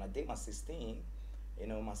 when I did my 16, you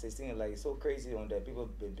know, my 16 is like so crazy on that people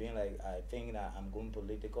being like, I think that I'm going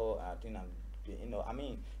political, I think I'm, you know, I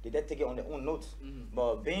mean, they did take it on their own notes,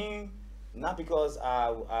 but being, not because I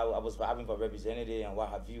was having for representative and what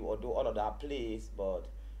have you, although all of that plays, but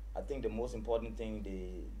I think the most important thing,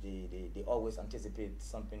 they always anticipate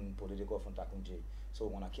something political from Takunje. So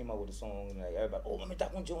when I came out with the song, like everybody, oh, let me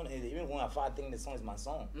Takunje, even when I think the song is my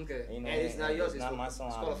song. Okay. You know, and it's not yours. It's not my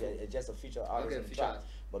song. It's just a feature artist in the track.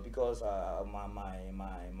 But because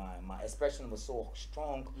my expression was so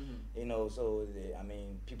strong, you know, so I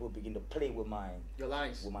mean, people begin to play with my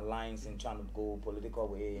lines and trying to go political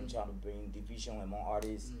way and trying to bring division among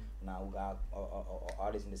artists. Now we got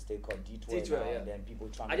artists in the state called Detour, and then people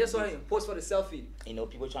trying. I just saw him post for the selfie. You know,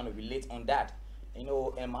 people trying to relate on that. You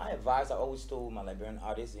know, and my advice, I always told my Liberian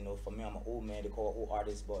artists, you know, for me, I'm an old man, they call old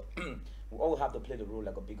artists, but we always have to play the role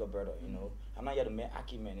like a bigger brother, you know. I'm not yet a man,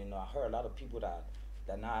 Aki man, you know. I heard a lot of people that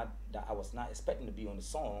I was not expecting to be on the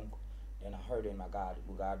song. Then I heard them,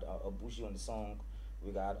 we got a Bushi on the song,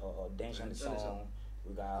 we got a Dance on the song,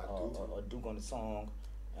 we got a Duke on the song,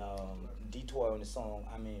 Detour on the song.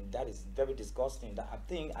 I mean, that is very disgusting. That I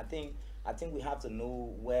think we have to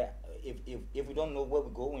know where, if we don't know where we're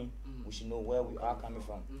going, we should know where we are coming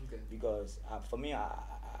from. Because for me,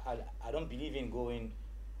 I don't believe in going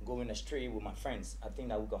astray with my friends. I think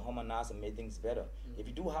that we can harmonize and make things better. If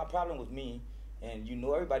you do have a problem with me, and you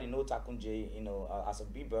know, everybody know Takunje, you know, as a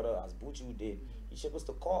big brother, as Buchu did, he's supposed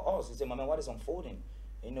to call us. He said, "Mama, what is unfolding?"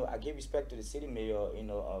 You know, I give respect to the city mayor, you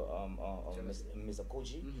know, Mr.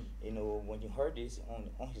 Koji. You know, when he heard this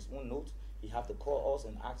on his own notes, he have to call us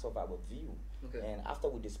and ask of our view. And after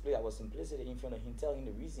we display our simplicity in front of him, tell him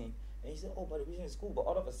the reason, and he said, "Oh, but the reason is cool." But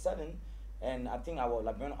all of a sudden, and I think our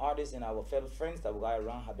Liberian artists and our fellow friends that we got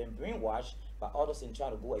around have been brainwashed by others and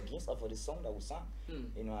trying to go against us for this song that we sang.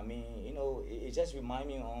 You know what I mean? You know, it just remind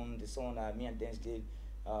me on the song that me and Dance did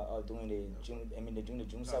during the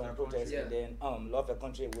June 7 protest, and then Love the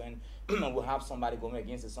Country, when we'll have somebody going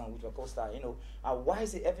against the song which was co-star. You know, why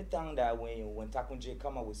is it every time that when Takunje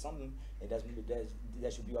come up with something,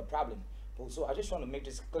 there should be a problem? So I just want to make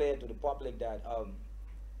this clear to the public that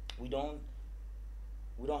we don't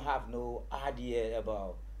have no idea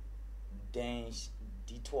about Dance,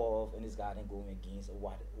 D12 and this guy going against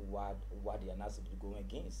what they are not supposed to be going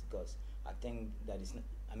against, because I think that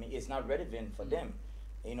it's not relevant for them.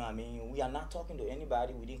 You know what I mean? We are not talking to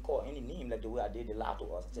anybody. We didn't call any name like the way I did. They lied to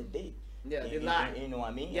us. I said they. Yeah, they lied. You know what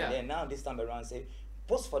I mean? Yeah. And then now this time around say,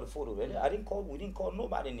 post for the photo. Really? We didn't call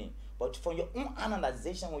nobody name. But for your own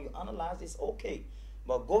analyzation, when you analyze this, okay.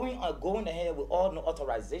 But going ahead with all no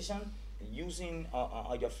authorization, using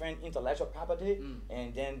your friend intellectual property,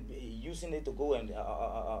 and then using it to go and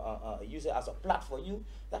use it as a plot for you,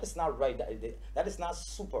 that is not right. That is not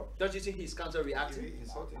super. Don't you think he's counter-reacting?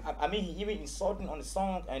 I mean, he even insulting on the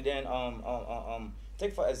song, and then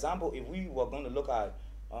take for example, if we were going to look at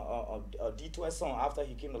a D12 song after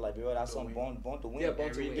he came to Liberia, that song Born to Win. Yeah,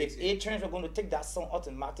 Born to Win. If A-Trains were going to take that song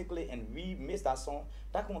automatically and remix that song,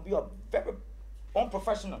 that's going to be a very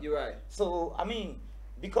unprofessional. You're right. So I mean,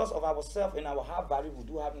 because of ourselves and our hard value we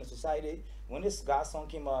do have in the society, when this guy's song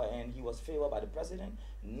came out and he was favored by the president,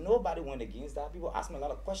 nobody went against that. People asked me a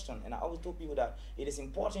lot of questions, and I always told people that it is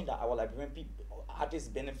important that our Liberian people, artists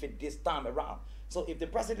benefit this time around. So if the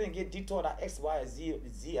president get detoured at X, Y,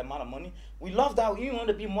 Z amount of money, we love that. We want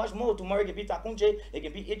to be much more. Tomorrow it can be Tarkun, it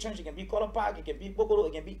can be Etrange, it can be Kpokolo Kpakala, it can be Kpokolo,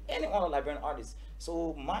 it can be any other Liberian artist.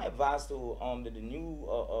 So my advice to the new,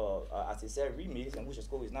 as I said, remix, and which is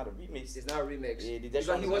cool, it's not a remix. It's not a remix.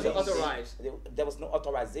 He wasn't authorized. There was no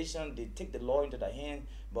authorization. They take the law into their hand,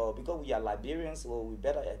 but because we are Liberians, so we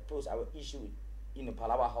better approach our issue in the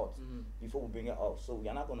Palawa House before we bring it up. So we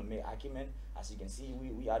are not going to make argument. As you can see,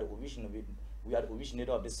 we are the original of it. We are the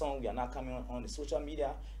originator of the song. We are not coming on the social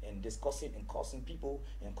media and discussing and causing people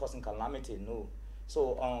and causing calamity. No.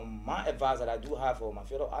 So my advice that I do have for my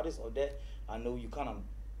fellow artists out there, I know you kind of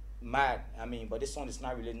mad. I mean, but this song is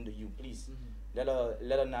not relating to you. Please let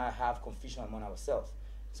her not have confusion among ourselves.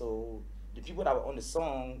 So the people that were on the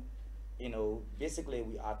song, you know, basically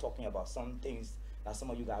we are talking about some things that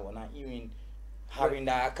some of you guys were not even having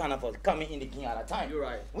that kind of coming in the game at a time. You're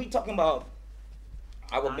right. We talking about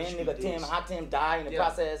our band nigga Tim, how Tim died in the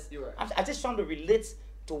process. You're right. I just trying to relate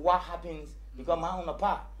to what happens because my own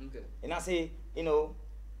part. Okay. And I say, you know,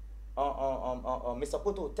 Mr.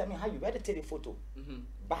 Koto, tell me how you edited the photo.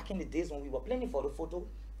 Back in the days when we were planning for the photo,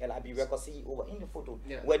 LIB Record CEO were in the photo.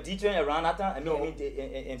 Were detouring around that time?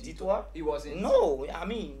 And Detour? He wasn't. No, I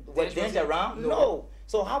mean, were they around? No.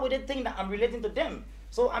 So how would they think that I'm relating to them?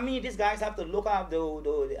 So I mean, these guys have to look at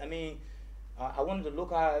I mean, I wanted to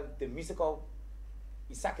look at the musical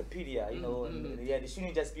encyclopedia, you know, and they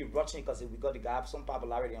shouldn't just be rushing because we got the guy some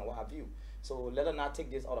popularity and what have you. So let us not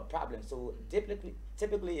take this other problem. So typically,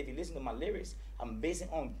 if you listen to my lyrics, I'm basing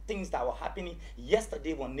on things that were happening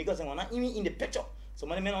yesterday when niggas were not even in the picture. So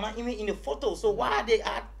many men are not even in the photo. So why are they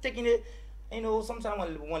taking it? You know,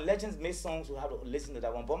 sometimes when legends make songs, we have to listen to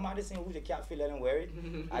that one. But Marty saying who the cat feel letting wear it.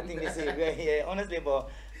 I think they say, yeah, honestly, but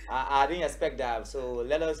I didn't expect that. So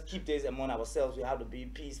let us keep this among ourselves. We have to be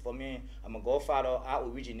peace. For me, I'm a godfather. I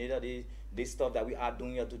originated this stuff that we are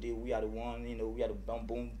doing here today. We are the one, you know, we are the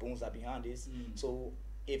booms are behind this. So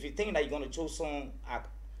if you think that you're going to choose song at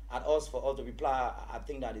us for us to reply, I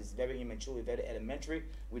think that is very immature, very elementary.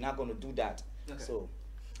 We're not going to do that. Okay. So.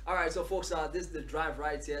 All right, so folks, this is the drive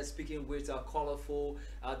right here, speaking with colorful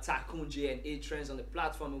Tarkun J and A-Trends on the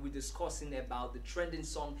platform, and we're discussing about the trending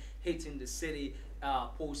song hitting the city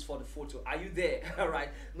post for the photo. Are you there? All right.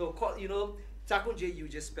 No, you know, Tarkun J, you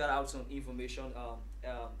just spelled out some information.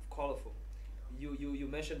 Colorful. You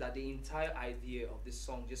mentioned that the entire idea of this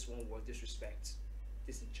song, just one word, disrespect,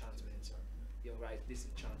 disenchantment. You're right,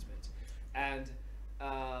 disenchantment, and.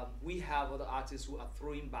 We have other artists who are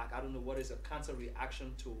throwing back. I don't know what is a counter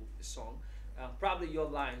reaction to the song. Probably your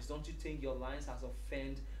lines. Don't you think your lines has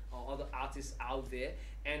offended other artists out there?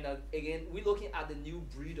 And again, we're looking at the new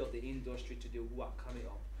breed of the industry today who are coming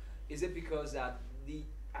up. Is it because that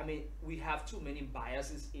we have too many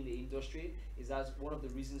biases in the industry? Is that one of the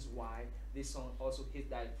reasons why this song also hit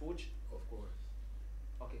that approach? Of course.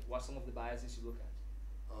 Okay, what are some of the biases you look at?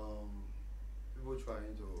 People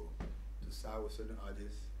trying to side with certain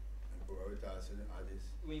artists and prioritize certain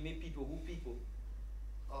artists. When you mean people, who people?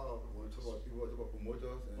 When we talk about people, talk about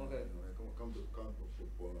promoters and okay. You know, come to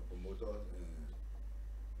promoters and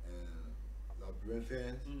Liberian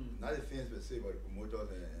fans, not the fans per se, but the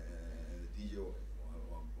promoters and the DJ.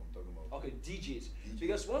 I'm talking about. Okay, DJs.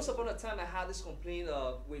 Because once upon a time I had this complaint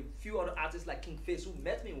with a few other artists like King Face who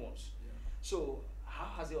met me once. Yeah. So how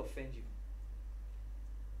has it offended you?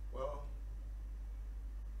 Well,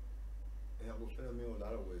 it has offended me in a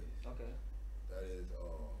lot of ways. Okay. That is,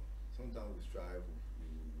 sometimes we strive,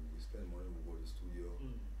 we spend money, we go to the studio,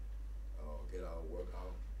 get our work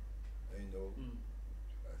out, and you know,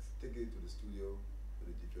 take it to the studio, to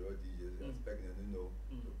the DJs, expecting them to know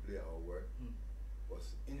to play our work. But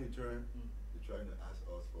in return, they're trying to ask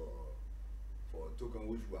us for a token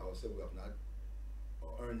which we ourselves have not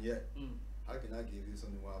earned yet. How can I give you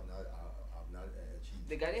something I have not achieved?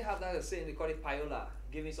 The guy didn't have that saying, they call it payola,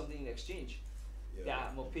 giving something in exchange.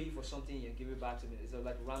 Yeah, I'm gonna pay you for something and give it back to me. It's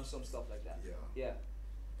like ransom stuff like that. Yeah.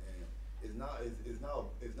 And it's not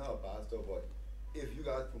a bad stuff, but if you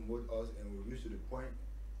guys promote us and we reach to the point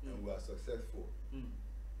and we are successful,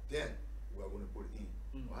 then we are going to put it in.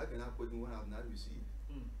 Well, how can I put in what I have not received?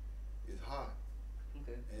 It's hard.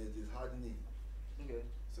 Okay. And it is hardening. Okay.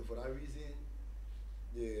 So for that reason,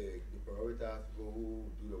 they prioritize people who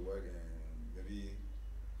do the work and maybe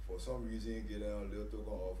for some reason get a little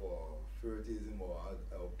token of favoritism or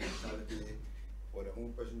personality for their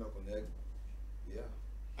own personal connect. Yeah.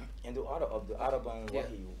 And the other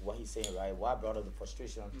what he's saying, right? What brought up the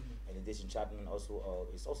frustration and the disenchantment also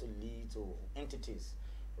it's also lead to entities,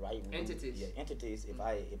 right? Entities. Yeah, entities. If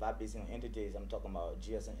I base it on entities, I'm talking about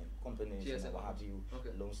GSM companies, you know, what have you,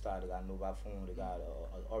 Lone Star, they got Nova Phone, they got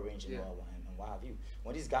Orange, and what have you.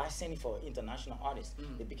 When these guys sending for international artists,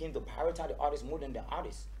 they begin to prioritize the artists more than the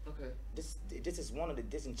artists. Okay. This is one of the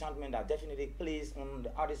disenchantment that definitely plays on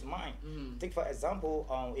the artist's mind. Take for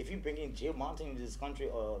example, if you bring in Jay Mountain into this country,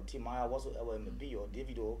 or Timaya, whatsoever it may be, or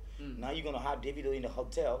Davido, now you're gonna have Davido in the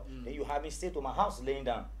hotel, then you have me stay to my house laying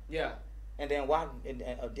down. Yeah. And then while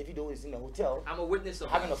Davido is in the hotel, I'm a witness of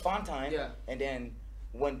having a fun time. Yeah. And then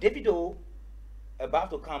when Davido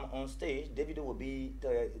about to come on stage, Davido will be to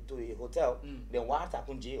a hotel. Then while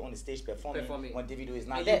Tarkun J on the stage performing when Davido is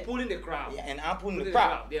not and there. You're pulling the crowd. Yeah, and I'm pulling the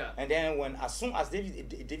crowd. Yeah. And then as soon as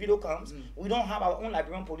Davido comes, we don't have our own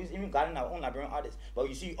Liberian police, even guarding our own Liberian artists. But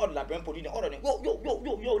you see all the Liberian police, all of them,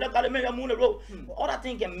 yo, that guy made a moon the road. All that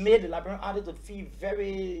thing can make the Liberian artists to feel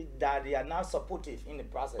that they are now supportive in the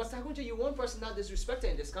process. But Tarkun J, you one person not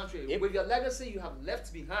disrespected in this country. With your legacy you have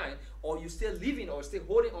left behind, or you still living, or still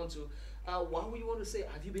holding on to. Why would you want to say,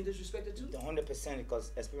 have you been disrespected too? 100%,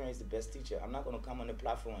 because experience is the best teacher. I'm not going to come on the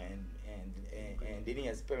platform and they didn't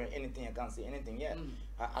experience anything. I can't say anything yet.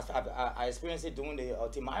 I experienced it during the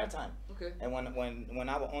Timaya time. Okay. And when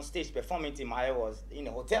I was on stage performing, Timaya was in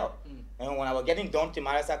the hotel. And when I was getting done,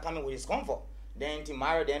 Timaya started coming with his comfort. Then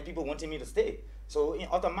people wanted me to stay. So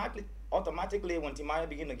automatically, when Timaya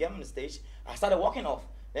began to get on the stage, I started walking off.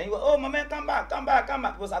 Then he goes, oh, my man, come back.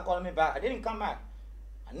 People started calling me back. I didn't come back.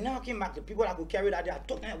 I never came back. The people that could carry that, they are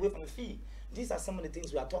talking away from the field. These are some of the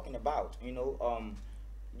things we are talking about. You know,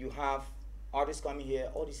 you have artists coming here.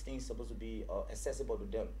 All these things supposed to be accessible to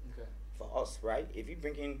them. Okay. For us, right? If you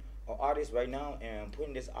bring in an artist right now and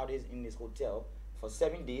putting this artist in this hotel for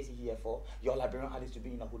 7 days, here for your Liberian artist to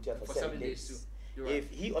be in a hotel for 7 days too. Right.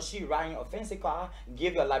 If he or she riding a fancy car,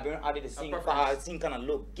 give your Liberian artist the same car, same kind of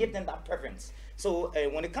look. Give them that preference. So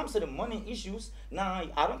when it comes to the money issues, now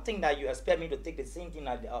I don't think that you expect me to take the same thing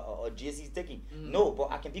that JC is taking. No,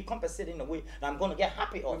 but I can be compensated in a way that I'm going to get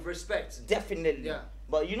happy of. With respect. Definitely. Yeah.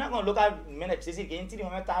 But you're not going to look at men at JC getting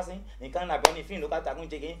 $300,000 and kind of benefit, look at Tarkun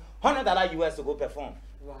taking $100 US to go perform.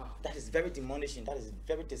 Wow. That is very demolishing. That is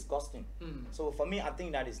very disgusting. So for me, I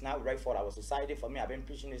think that is not right for our society. For me, I've been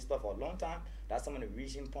preaching this stuff for a long time. That's some of the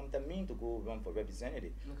reason prompted me to go run for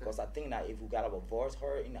representative. Because I think that if we got our voice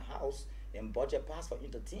heard in the house and budget pass for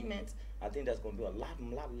entertainment, I think that's going to be a lot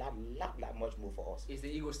much more for us. Is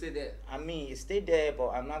the ego stay there? I mean, it stayed there,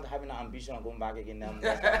 but I'm not having an ambition of going back again now.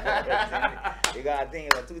 Because I think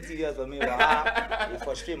it was too tedious for me. It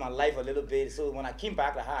frustrated my life a little bit. So when I came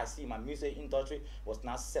back, I see my music industry was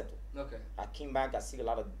not settled. Okay. I came back, I see a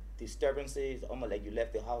lot of disturbances, almost like you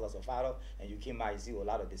left the house as a father and you came back, you see a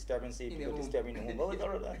lot of disturbances, people disturbing the home.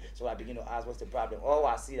 So I begin to ask, what's the problem? Oh,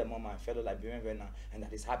 I see that among my fellow Liberians right now, and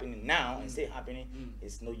that is happening now, and still happening,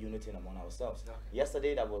 it's no unity among ourselves. Okay.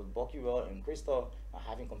 Yesterday, that was Bucky Roll and Crystal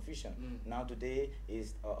having confusion. Now today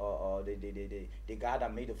is the guy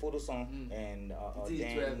that made the photo song, and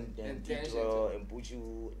Didra and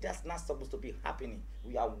Buju. That's not supposed to be happening.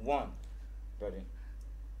 We are one, brother.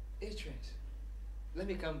 Trent, let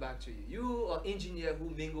me come back to you. You are an engineer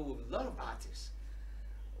who mingle with a lot of artists.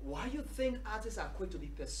 Why do you think artists are quick to be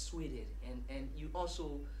persuaded? And you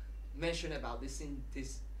also mentioned about this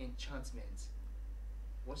enchantment.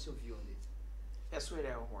 What's your view on it?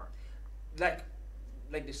 Persuaded on what?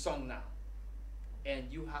 Like the song now.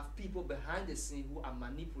 And you have people behind the scene who are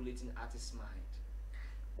manipulating artists' mind.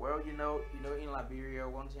 Well, you know, in Liberia,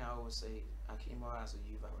 one thing I always say, I came out as a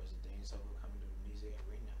youth, I was a dancer, coming to the music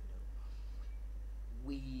arena.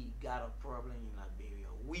 We got a problem in Liberia.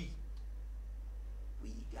 We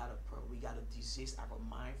got a problem. We got to desist our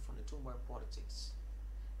mind from the too much politics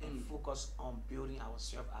and focus on building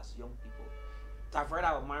ourselves as young people. Divert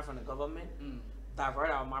our mind from the government, divert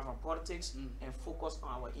our mind from politics, and focus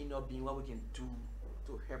on our inner being, what we can do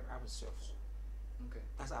to help ourselves. Okay.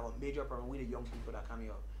 That's our major problem with the young people that come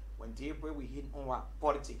here. When daybreak, we hit on what?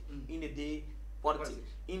 Politics. In the day, politics.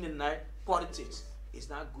 In the night, politics. It's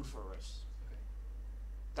not good for us.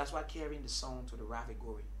 That's why carrying the song to the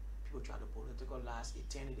Ravigori, people try to political lies, it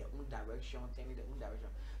turning their own direction,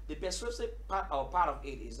 The persuasive part of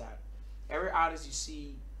it is that every artist you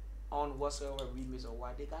see on whatsoever remix or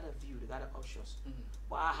what, they got a view, they got an options.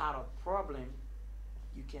 But I had a problem.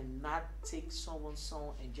 You cannot take someone's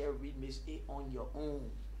song and just remix it on your own.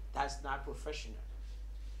 That's not professional.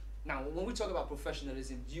 Now, when we talk about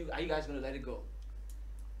professionalism, are you guys going to let it go?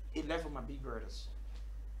 It left with my big brothers.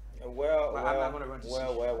 Well, I'm not gonna run to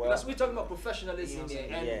Because we're talking about professionalism here,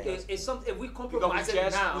 and it's something. If we compromise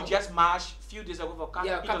it now, we just marched few days ago for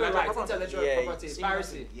copyright, intellectual property,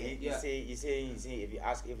 piracy. You say, if you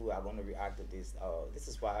ask if we are going to react to this, this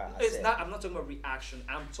is why I'm not talking about reaction.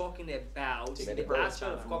 I'm talking about the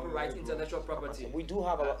aspect of copyright, intellectual property. We do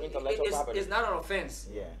have our intellectual property. It's not an offense.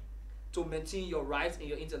 Yeah. To maintain your rights and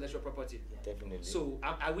your intellectual property. Definitely. So,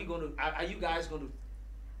 are you guys going to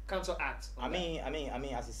counteract? I mean,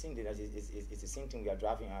 as a thing, it's the same thing we are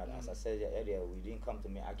driving at. As I said earlier, we didn't come to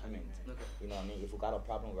make argument. Okay. You know what I mean? If we got a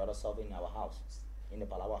problem, we rather solve it in our house, in the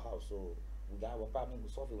Palawa house. So we got our problem, we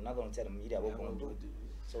solve it. We're not going to tell the media what we're going to do.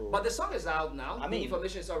 So, but the song is out now. The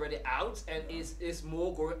information is already out, and it's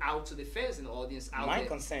more going out to the fans and the audience out my there.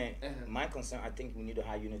 concern, I think we need to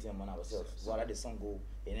have unity among ourselves. So let the song go,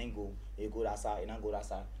 it ain't go, it go that side, it ain't go that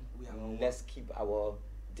side. Let's keep our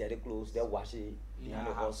dirty clothes, they'll wash it behind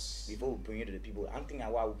the house before we bring it to the people. I'm thinking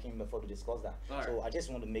why we came before to discuss that. So I just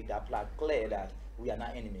want to make that plot clear that we are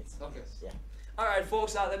not enemies. Okay. Yeah. All right,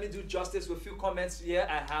 folks. Let me do justice with a few comments here.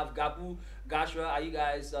 I have Gabu, Gashra. Are you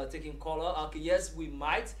guys taking caller? Okay, yes, we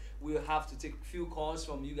might. We'll have to take a few calls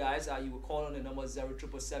from you guys. You will call on the number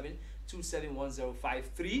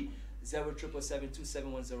 0777-271053.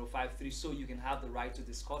 0777-271053, so you can have the right to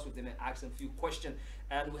discuss with them and ask them a few questions.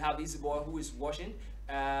 And we have Easy Boy who is watching.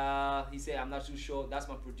 He said, I'm not too sure. That's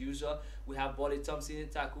my producer. We have Bolly Thompson,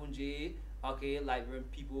 Tarkun J. Okay, Liberian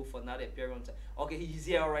people for not appearing on time. Okay, he's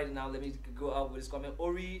here already now. Let me go out with his comment.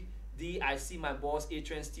 Ori D, I see my boss,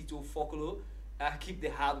 A-Trans Tito Kpokolo. Keep the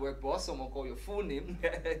hard work, boss. Someone call your full name.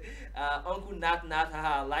 Uncle Nat,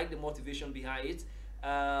 I like the motivation behind it.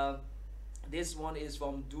 This one is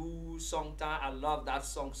from Du Song Tan. I love that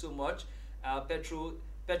song so much. Petro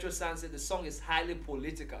San said the song is highly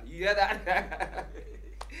political. You hear that?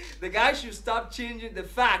 The guy should stop changing the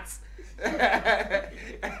facts.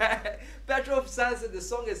 Petro San said the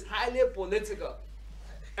song is highly political.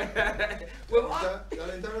 You're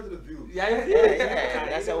entitled to the view. Yeah.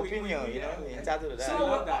 That's your opinion, you know. Entitled to that.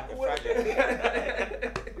 So,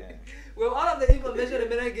 well, all of the information the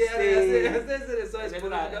minute get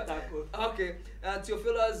okay.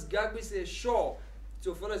 Theophilus Gagby says, sure.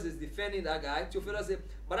 Theophilus is defending that guy. Theophilus says,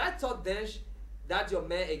 but I thought then that your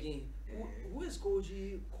man again. Who is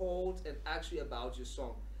Koji called and asked you about your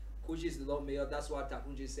song? Koji is the Lord Mayor. That's what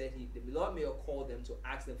Takunji said. The Lord Mayor called them to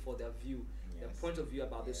ask them for their view, their point of view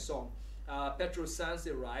about this song. Petro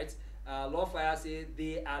Sanse writes, Lord Fire say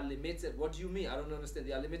they are limited. What do you mean? I don't understand.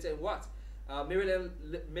 They are limited in what?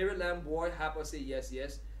 Maryland boy Harper say yes.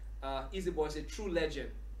 Easy Boy say true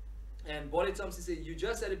legend. And Bolly Thompson say you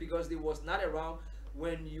just said it because they was not around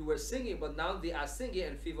when you were singing, but now they are singing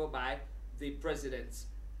and favored by the president.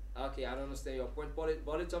 Okay, I don't understand your point.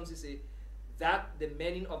 Bolly Thompson say that the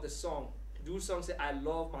meaning of the song. Do song say I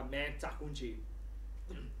love my man Takunji.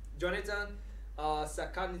 Jonathan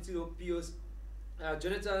Sakanito Pios.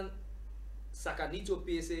 Jonathan Sakanito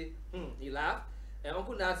Pios say he laughed. And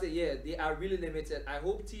Uncle Nat said, yeah, they are really limited. I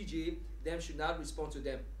hope TJ, them should not respond to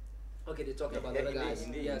them. Okay, they're talking about the other guys.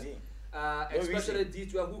 Yes. Especially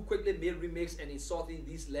D12, who quickly made remakes and insulting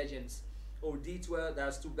these legends. Oh, D12,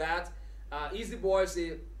 that's too bad. Easy Boy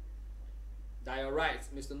say, that you're right,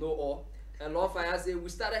 Mr. No-All. And Lord Fire say, we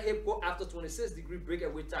started hip hop after 26-degree break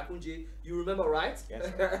with Takunji. You remember, right?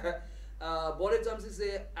 Yes. Bolly Thompson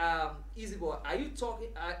say, Easy Boy, are you talking,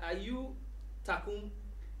 are you Takun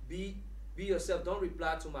Be yourself, don't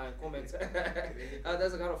reply to my comments.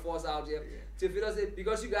 That's a kind of force out here. Theophilus said,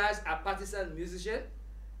 because you guys are partisan musicians,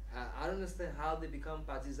 I don't understand how they become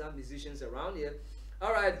partisan musicians around here.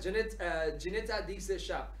 All right, Janetta D says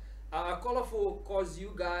sharp. Colorful cause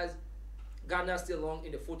you guys got not still long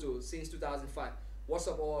in the photo since 2005. What's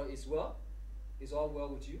up all is well? Is all well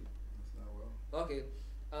with you? It's not well. Okay.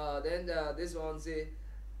 Then this one say,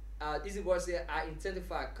 Easy Boy say, I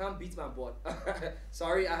intensify, can't beat my board.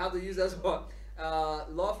 Sorry, I have to use that one.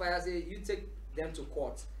 Law Fire say, you take them to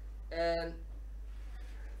court. And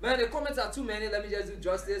man, the comments are too many. Let me just do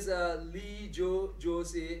justice. Lee Joe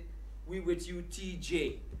say, we with you,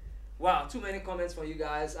 TJ. Wow, too many comments from you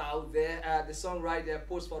guys out there. The song right there,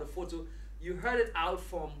 post for the photo. You heard it out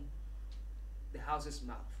from the house's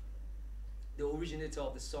mouth. The originator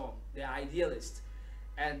of the song, the idealist,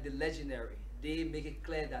 and the legendary. They make it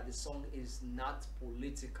clear that the song is not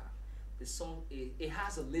political. The song it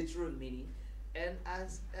has a literal meaning, and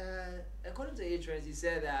as according to A-Trans, he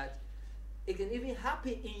said that it can even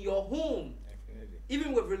happen in your home,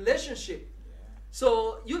 even with relationship.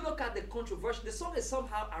 So you look at the controversy. The song is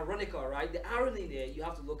somehow ironical, right? The irony there you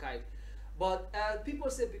have to look at it. But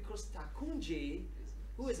people say because Takunji,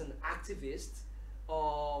 who is an activist,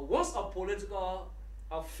 wants a political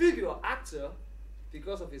a figure actor,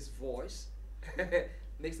 because of his voice,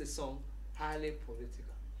 makes the song highly political.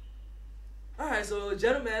 Alright, so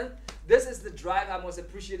gentlemen, this is the drive. I must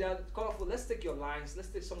appreciate that. Colorful, let's take your lines. Let's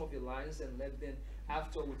take some of your lines, and then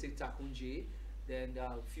after we'll take Tarkun J, then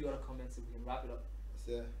a few other comments and we can wrap it up.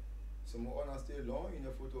 Some more on stay long in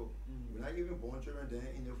the photo. We're not even born children then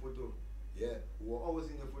in the photo. Yeah, we were always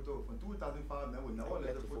in the photo. From 2005, man, we never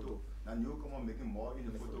left the photo. Now you come on making more in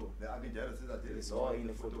the photo. Like I can jealous that it's all in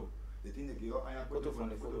the photo. They think they get all I photo from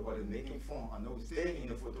the photo, but they're making fun. I know we stay in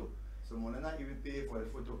the photo. So when they not even pay for the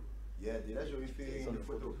photo. Yeah, they let you pay in the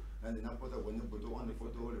photo. And they not put a window photo on the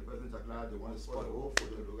photo. The person check out, they want to spot the whole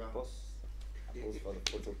photo. Post for the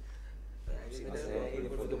photo.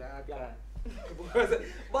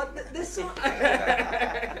 But this song,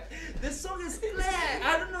 this song is clear.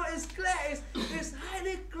 I don't know, it's clear. It's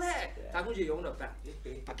highly clear. Tarkun J, you want to back?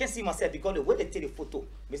 I can't see myself because the way they take the photo.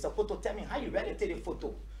 Mr. Photo, tell me how you ready to take the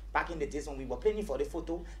photo. Back in the days when we were playing for the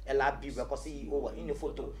photo, LRB record CEO were in the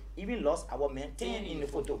photo. Even lost our maintain in the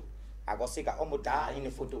photo. I got sick, I almost died in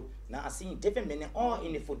the photo. Now I see different men all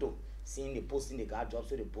in the photo. Seeing the posting, they got jobs,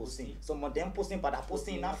 so they posting. Some of them posting, but that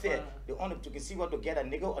posting not fair. They only you can see what to get a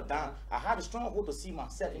nigga or down. I had a strong hope to see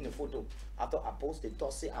myself in the photo. After I post, they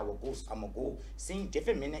thought say I will go, I'm gonna go. Seeing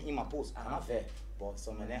different men in my post, I'm not fair. But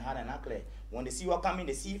some of them had an clear. When they see what coming,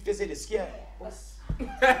 they see face, they scared.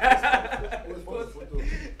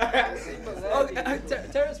 Okay,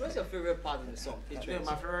 Terrence, what's your favorite part of the song?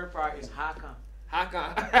 My favorite part is Hakan.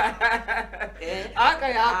 Hakan.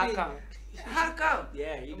 How come?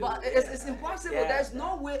 Yeah, you do. But it's impossible. Yeah. There's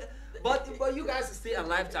no way. But you guys are still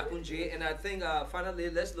alive, Tarkun J, and I think finally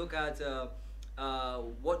let's look at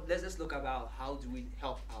let's just look about how do we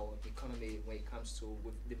help our economy when it comes to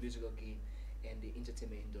with the musical game and the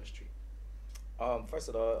entertainment industry. First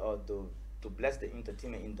of all, to bless the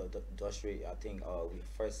entertainment industry, I think we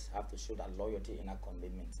first have to show that loyalty and that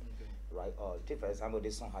commitment. Okay. Right? Take for example,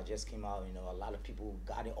 this song has just came out. You know, a lot of people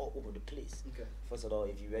got it all over the place. Okay. First of all,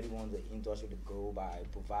 if you really want the industry to grow by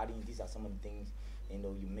providing, these are some of the things. You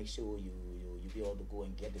know, you make sure you be able to go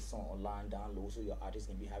and get the song online, download, so your artists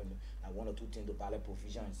can be having one or two things to ballot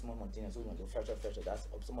provision and small maintenance. So you want to fresher. That's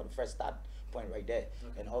some of the first start point right there.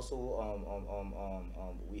 Okay. And also,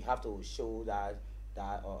 we have to show that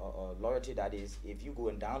loyalty, that is, if you go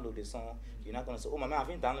and download the song, you're not gonna say, oh my man, I've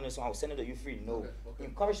been downloading the song, I'll send it to you free. No. Okay.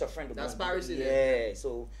 Encourage your friend to go. That's piracy. Yeah.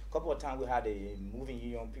 So a couple of times we had a moving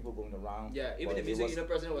union, people going around. Yeah, even the music union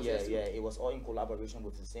president was there. Yeah, it was all in collaboration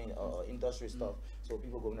with the same industry stuff. So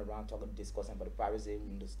people going around talking, discussing about the piracy, we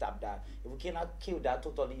need to stop that. If we cannot kill that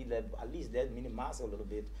totally, at least let's minimize a little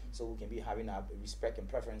bit, so we can be having a respect and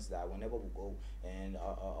preference that whenever we go. And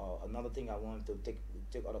another thing I want to take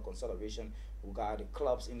under consideration, we got the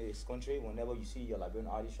clubs in this country. Whenever you see your Liberian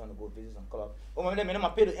artist trying to go visit some club, oh my man, I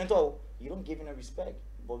pay to enter. You don't give them respect,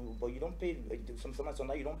 but you don't pay. Sometimes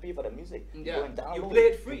you don't pay for the music. Yeah, you play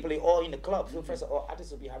it free. You play all in the club. So first of all,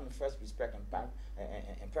 artists will be having first respect and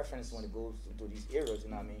preference when it goes to these areas.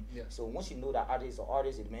 You know what I mean? Yeah. So once you know that artist or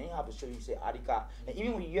artist, the man, you have to show you say Adika. And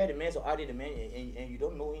even when you hear the man's or artist, the man, and you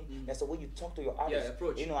don't know him, that's the way you talk to your artist. Yeah,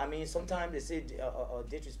 approach. You know what I mean? Sometimes they say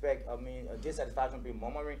disrespect. I mean, dissatisfaction, be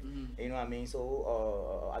murmuring. You know what I mean?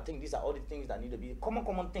 So I think these are all the things that need to be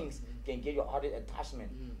common things can get your artist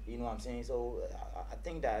attachment. You know what I'm saying? So I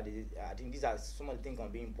think these are some of the things gonna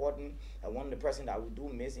be important. One of the person that we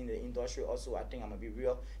do miss in the industry also, I think I'm gonna be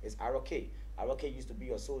real, is ROK. ROK used to be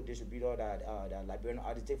a sole distributor that Liberian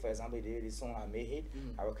artist. Take for example, they did this song I made hit.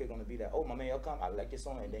 ROK gonna be like, oh my man, you come, I like this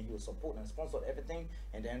song, and then he will support and sponsor everything.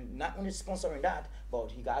 And then not only sponsoring that,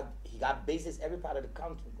 but he got bases every part of the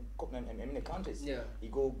country. In the countries, yeah. He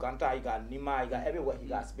go Ganta, he got Nima, he got everywhere. He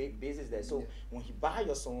got bases there. So when he buy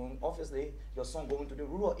your song, obviously your song going to the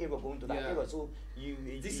rural area, going to that area. So you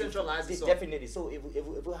decentralize the song. Definitely. So if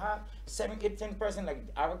we have 7, 8, 10% like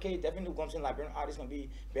RK, definitely comes in Liberian artists gonna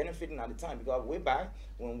be benefiting at the time, because way back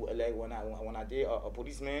when I did a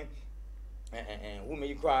policeman and Who Made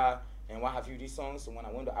You Cry and what have you, these songs. So when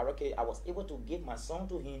I went to RK, I was able to give my song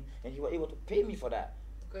to him, and he was able to pay me for that.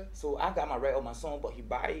 Okay. So I got my right on my song, but he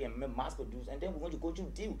buy it and mass produce, and then we're going to go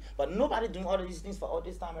through deal. But nobody doing all of these things for all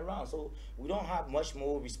this time around. So we don't have much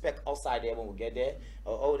more respect outside there when we get there.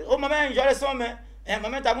 Oh my man, enjoy the song, man. And my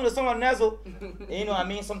man, I'm going to song on Nazo. You know what I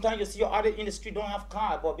mean? Sometimes you see your artist in the street don't have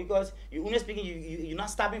car, but because you only speaking, you're not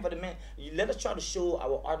stopping for the man. You let us try to show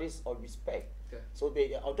our artists of respect. Okay. So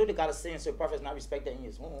although they got a saying, so prophet's not respected in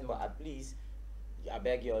his home, but at least I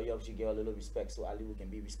beg you should give a little respect, so at least we can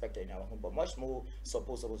be respected in our home. But much more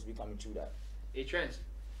supposed to be coming through that. Hey Trent,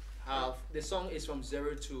 the song is from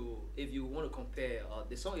 0 to, if you want to compare,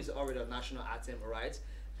 the song is already a national anthem, right?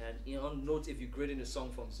 And on note, if you're grading the song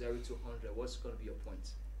from 0 to 100, what's going to be your point?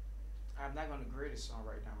 I'm not gonna grade the song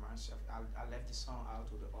right now myself. I left the song out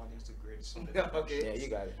to the audience to grade the song. Okay. Yeah, you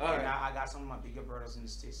got it. All And right. I got some of my bigger brothers in the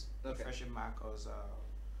States. Okay. Fresher Marcos,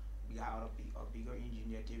 we got a bigger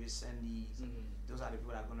engineer, David Sandy. Those are the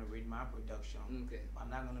people that are gonna rate my production. Okay. I'm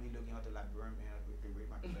not gonna be looking at the Liberian man to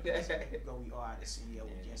rate my production because we all at the same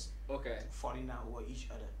level, just Okay. falling out over each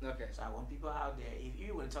other. Okay. So I want people out there, if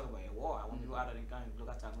you want to talk about a war, I want people out there that can look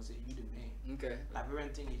at Tarkun and say, you the man. Okay. Liberian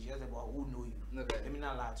thing is just about who know you. Okay. Let me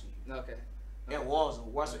not lie to you. Okay. There was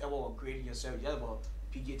whatsoever was grading yourself, just about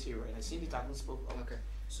PGT, right? And Cindy Tarkun spoke of. Okay.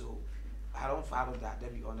 So I don't follow that, to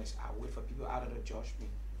be honest. I wait for people out of the judge me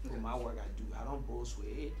for my work I do. I don't boast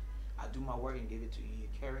with it. I do my work and give it to you. You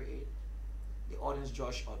carry it. The audience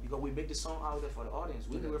judge us because we make the song out there for the audience.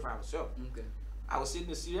 We do it for ourselves. Okay. I was sitting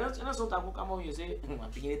in the studio, and that's sometimes I come on and say, I'm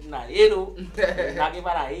picking it in that head, oh. Not give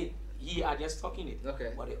I hate. He are just talking it.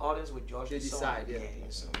 Okay. But the audience would judge They the song. decide, yeah.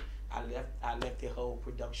 So I left the whole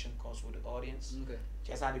production cost with the audience. Okay.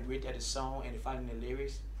 Just how they rated the song and they finding the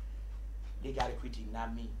lyrics. They got a critique,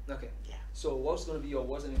 not me. Okay. Yeah. So what's going to be your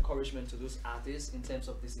words and encouragement to those artists in terms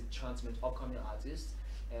of this enchantment, upcoming artists,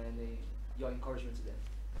 and your encouragement to them?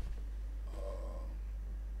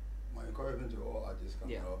 My encouragement to all artists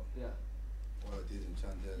coming up, Yeah. whether it is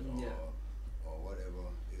Enchanted or whatever,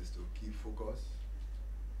 is to keep focused.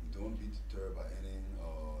 Don't be deterred by any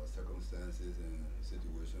circumstances and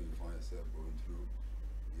situations you find yourself going through.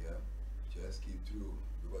 Yeah, just keep through,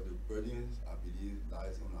 because the burdens, I believe,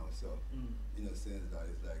 lies on ourselves. In a sense that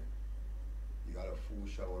it's like you got a food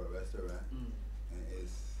shop or a restaurant, and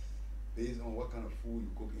it's based on what kind of food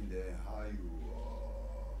you cook in there and how you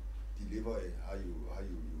deliver it, how you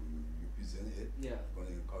present it. Yeah. You're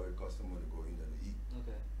going to encourage customers to go in there to eat.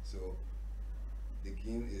 Okay. So the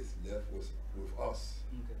game is left with us.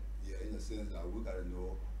 Okay. Yeah, in the sense that we gotta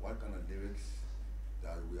know what kind of lyrics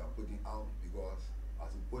that we are putting out, because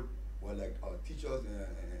as we put, well, like our teachers and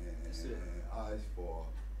eyes for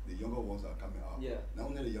the younger ones that are coming out. Yeah. Not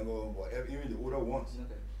only the younger ones, but even the older ones.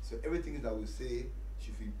 Okay. So everything that we say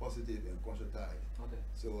should be positive and constructive. Okay.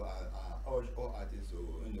 So I urge all artists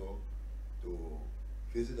to, to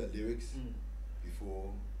visit the lyrics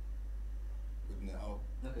before putting it out.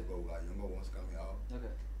 Okay. Because we got younger ones coming out.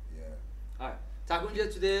 Okay. Yeah. All right.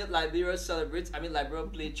 Tarkun, today, Liberia Liberia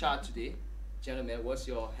played chart today. Gentlemen, what's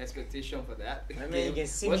your expectation for that? I mean, you can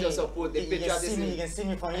see what's me. your support? You can see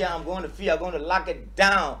me from here. I'm going to field. I'm going to lock it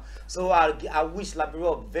down. So I wish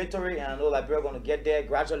Liberia victory, and I know Liberia going to get there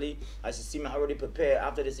gradually. As you see me, already prepared.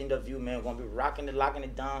 After this interview, man, we're going to be rocking it, locking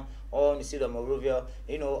it down, all in the city of Monrovia.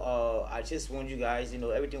 I just want you guys,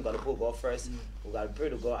 everything got to put God first. We got to pray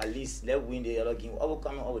to God, at least let's win the other game. What we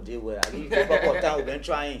coming over there with? I mean, a couple of times we've been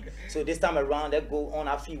trying. So this time around, let's go on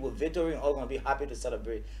our feet with victory, and all going to be happy to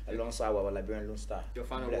celebrate alongside our Liberian Lone Star. Your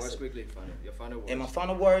final words quickly, your final words. And my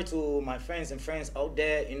final word to my friends out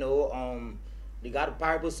there, they got a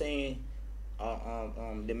parable saying,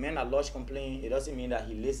 the man that lost complain, it doesn't mean that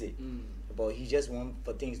he listen, but he just want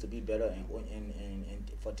for things to be better and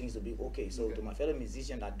for things to be okay. So to my fellow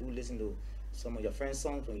musicians that do listen to some of your friends'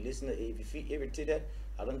 songs, when you listen to it, if you feel irritated,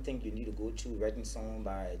 I don't think you need to go to writing song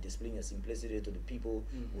by displaying your simplicity to the people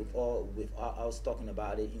without us talking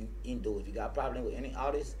about it indoor. If you got a problem with any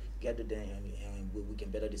artist, get to them and we can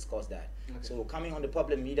better discuss that. Okay. So coming on the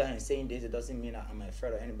public media and saying this, it doesn't mean I'm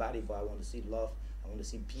afraid of anybody, but I want to see love, I want to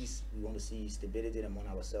see peace, we want to see stability among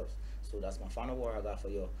ourselves. So that's my final word I got for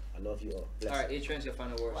you. I love you all. Bless. All right, A-Trans, your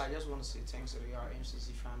final words. Well, I just want to say thanks to the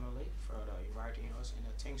MCC family for inviting us, and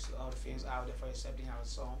thanks to all the fans out there for accepting our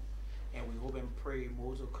song. And we hope and pray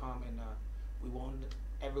more to come, and we want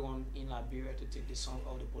everyone in Liberia to take this song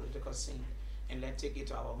out of the political scene, and let's take it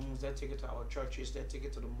to our homes, let's take it to our churches, let's take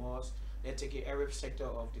it to the mosques, let's take it every sector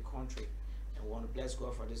of the country. And we want to bless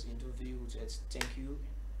God for this interview. Let's thank you.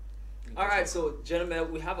 All right, so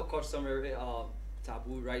gentlemen, we have a customary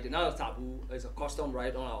taboo, right? Another taboo is a custom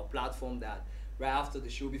right on our platform that right after the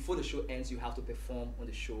show, before the show ends, you have to perform on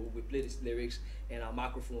the show. We play these lyrics and our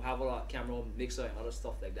microphone, we have all our camera, mixer, and other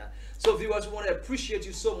stuff like that. So viewers, we want to appreciate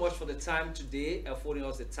you so much for the time today, affording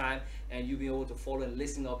us the time, and you being able to follow and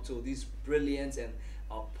listen up to these brilliant and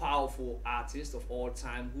powerful artists of all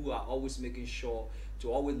time who are always making sure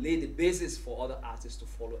to always lay the basis for other artists to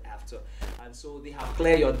follow after. And so they have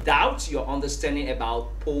cleared your doubts, your understanding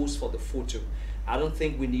about pose for the photo. I don't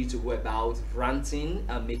think we need to go about ranting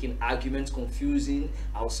and making arguments, confusing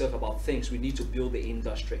ourselves about things. We need to build the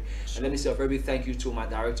industry. And let me say a very big thank you to my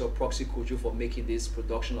director, Proxy Kojo, for making this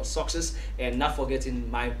production a success. And not forgetting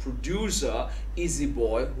my producer, Easy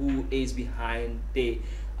Boy, who is behind the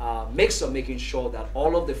makes of making sure that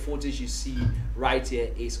all of the footage you see right here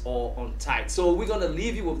is all on tight. So we're gonna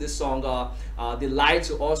leave you with this song, "The Lie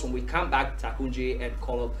to Us." When we come back, Tarkun and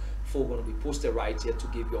Kpokolo are gonna be posted right here to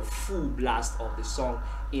give you a full blast of the song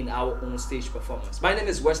in our own stage performance. My name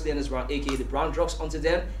is Wesley Ennis Brown, aka the BrownDrugs. Until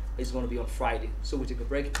then, it's gonna be on Friday. So we take a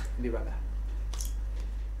break and be right back.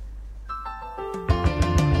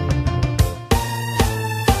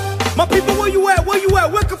 My people, where you at? Where you at?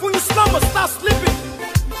 Wake up from your slumber, stop sleeping.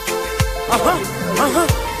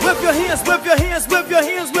 Wave your hands, wave your hands, wave your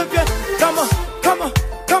hands, wave your. Come on, come on,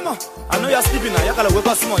 come on. I know you're sleeping now. You gotta wake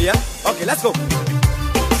up some more, yeah? Okay, let's go.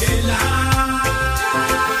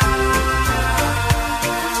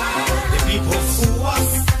 The people fool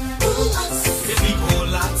us. The people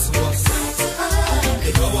lie to us.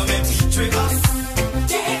 The government betray us.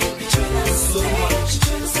 So much.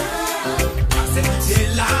 I said they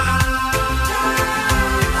lie.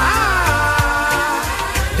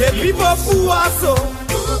 The people fool us, oh.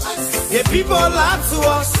 The people lie to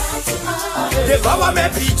us. The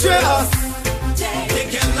government betray us. They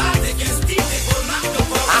can lie, they can steal, they go knock the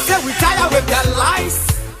world. I said we tired with their lies.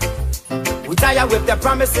 We tired with their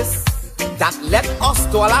promises that led us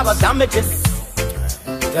to a lot of damages.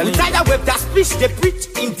 We tired with that speech they preach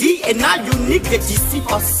indeed, and now unique they deceive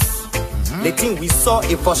us. The thing we saw,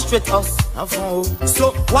 it frustrate us.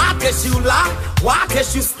 So why did you lie? Why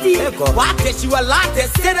did you steal? Why did you allow the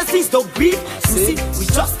citizens to grieve? You see, we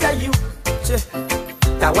just tell you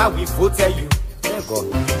that why we voted you.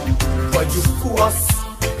 But you fool us,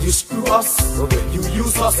 you screw us, you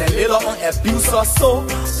use us and later on abuse us. So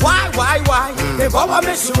why? The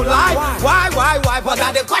government should lie. Why? But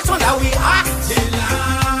that's the question that we ask. They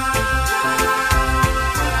lie.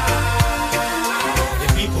 The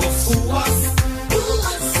people fool us.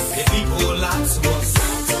 The people lie to us.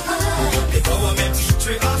 The government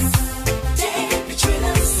betray us.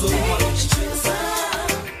 So much.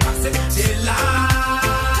 I said they lie.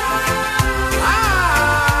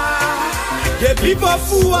 The people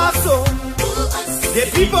fool us, oh. The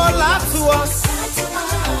people lie to us.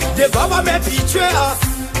 The government betray us.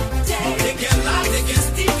 They can lie, they can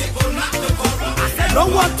steal, they go knock the corrupt. No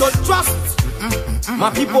one to trust. My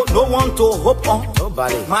people, no one to hope on.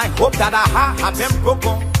 Nobody. My hope that I have been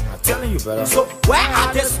broken. I'm telling you, brother. So where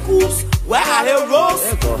are the schools? Where are the roads?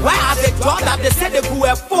 Where are the jobs that they say they could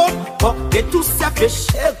afford? But they're too selfish.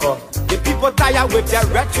 The people tired with their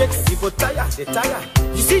rhetoric. People tired, they tired.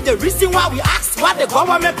 You see the reason why we ask why the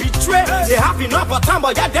government betray. They have enough of time,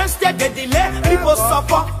 but yeah, then instead they delay. People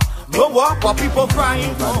suffer. No work, but people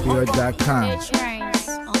crying.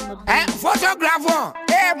 Photographer,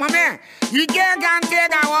 hey, my man, you can't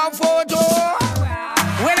take our photo.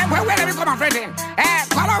 Where let me come, my friend?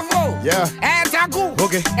 Colorful. Yeah. Tarkun.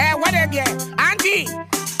 Okay. What again? Auntie,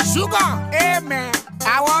 sugar. Hey, man,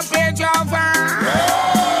 I want picture of her.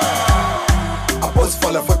 I pose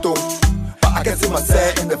for the photo, but I can see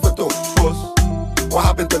myself in the photo. Pose. What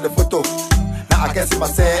happened to the photo? Now I can see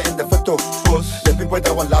myself in the photo. Pose. The people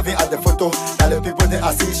that were laughing at the photo, now the people that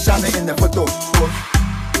I see shining in the photo. Pose.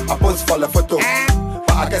 I pose for the photo,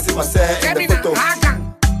 but I can see myself in the photo.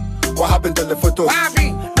 What happened to the photo?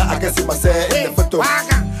 Now I can see myself in the photo.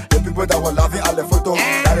 The people that were laughing at the photo,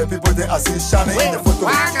 now the people that I see shining in the photo.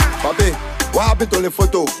 Papi, what happened to the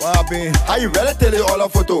photo? What happened? How you really tell it all the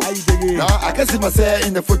photo? Now I can see myself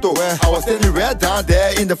in the photo. I was standing right down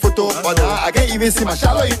there in the photo, but now I can't even see my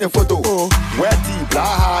shadow in the photo. Where the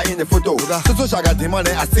blah in the photo? So shaga demon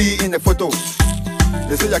I see in the photo.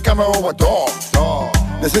 They say your camera was dog.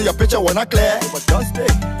 They say your picture was not clear, but don't stay.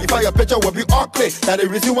 If your picture will be all clear, now the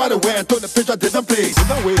reason why they went and took the picture different place.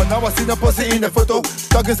 But now I see the pussy in the photo.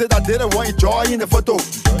 Talking said I didn't want joy in the photo.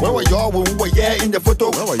 Where were y'all when we were in the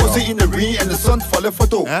photo? Pussy in the ring and the sun for the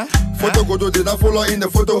photo. Photo go did not follow in the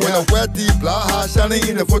photo. When I wear deep blah shining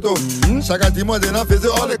in the photo. Shaka Dimo did not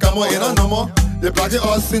visit all the camera in a no more. They blocking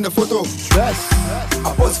us in the photo. Yes.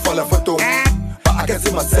 I pose for the photo, but I can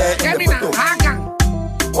see myself in the photo.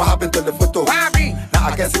 What happened to the photo? Now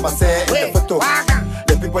I can see myself in the photo.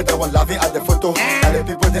 The people that were laughing at the photo, and the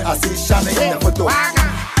people that I see shining in the photo.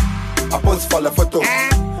 I pose for the photo,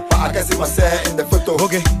 but I can see myself in the photo.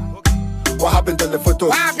 Okay. What happened to the photo?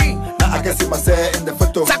 Now I can see myself in the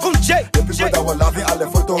photo. The people that were laughing at the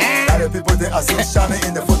photo, and the people that I see shining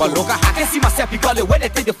in the photo. But look, I can see myself because the way they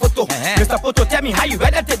take the photo. Mr. Photo, tell tell me how you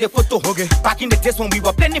rather take the photo. Okay. Back in the days when we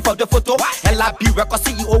were planning for the photo, LIB record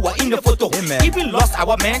CEO were in the photo. Hey, even lost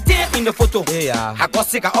our maintain in the photo. Yeah. I got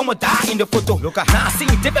sick, I almost died in the photo. Look at now, I see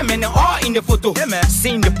different men all in the photo. Hey, man.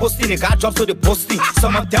 Seeing the posting, the guy drops to the posting.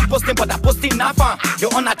 Some of them posting, but I posting not fun.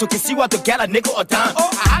 The honor to see what to get a nigga or down. Oh,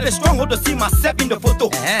 I had a stronghold to see myself in the photo.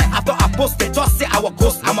 After I posted, just say I was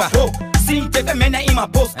ghost. I'm a pro. See different men in my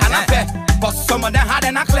post, and I bet. But some of them had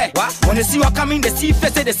and I clear. When they see what coming, they see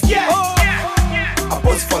face, they scared. Oh. I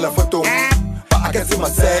post for the photo, but I can see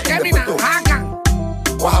myself in the photo.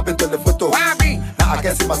 What happened to the photo? Now I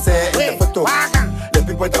can see myself in the photo. The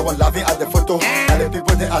people that were laughing at the photo, and the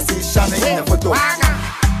people that I see shining in the photo.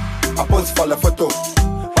 I post for the photo,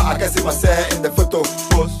 but I can see myself in the photo.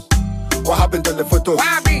 Post. What happened to the photo?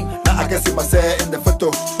 Now I can see myself in the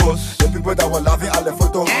photo. Post. The people that were laughing at the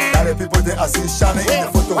photo, and the people that I see shining in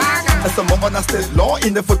the photo. And some of us stay long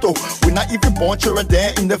in the photo. We're not even born children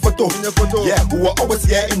there in the photo. Yeah, we were always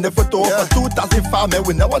here in the photo. For 2005, man,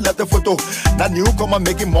 we never left the photo. Now newcomer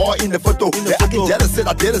making more in the photo. They acting jealous, said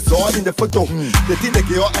I did it all in the photo. They think they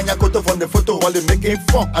get all and photo from the photo while they making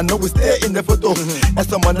fun. I know we stay in the photo. And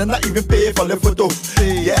some money not even pay for the photo.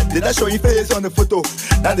 Yeah, did I show you face on the photo?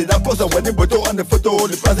 Now did I post a wedding photo on the photo?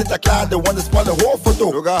 The president are glad they want to spoil the whole photo.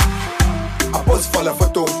 I post for the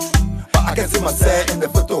photo, but I can see myself in the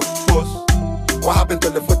photo. Post. What happened to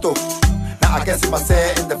the photo? Now I can see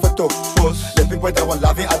myself in the photo. Post. The people that were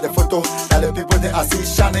laughing at the photo, now the people that I see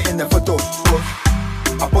shining in the photo. Post.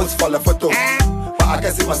 I post for the photo, but I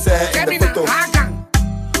can see myself in the photo.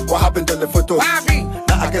 What happened to the photo?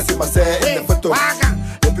 Now I can see myself in the photo.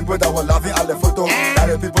 The people that were laughing at the photo, now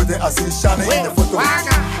the people that I see shining in the photo.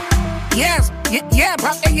 Yes, yeah,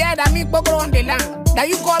 Papa, yeah, that me Kpokolo on the land. That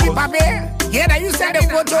you call me Papa, yeah, that you send the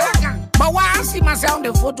photo. But why I see myself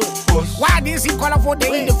in the photo? Why didn't see colorful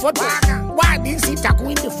day in the photo? Why didn't see Tarkun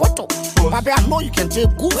in the photo? Papa, I know you can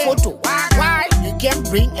take good photo. Why you can't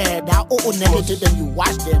bring that negative and you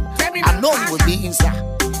watch them? I know you will be inside.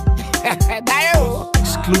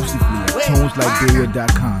 Exclusively at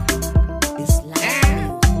tonesliberia.com.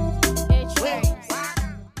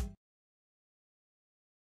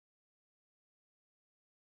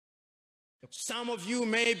 Some of you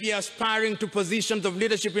may be aspiring to positions of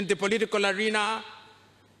leadership in the political arena,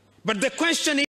 but the question is,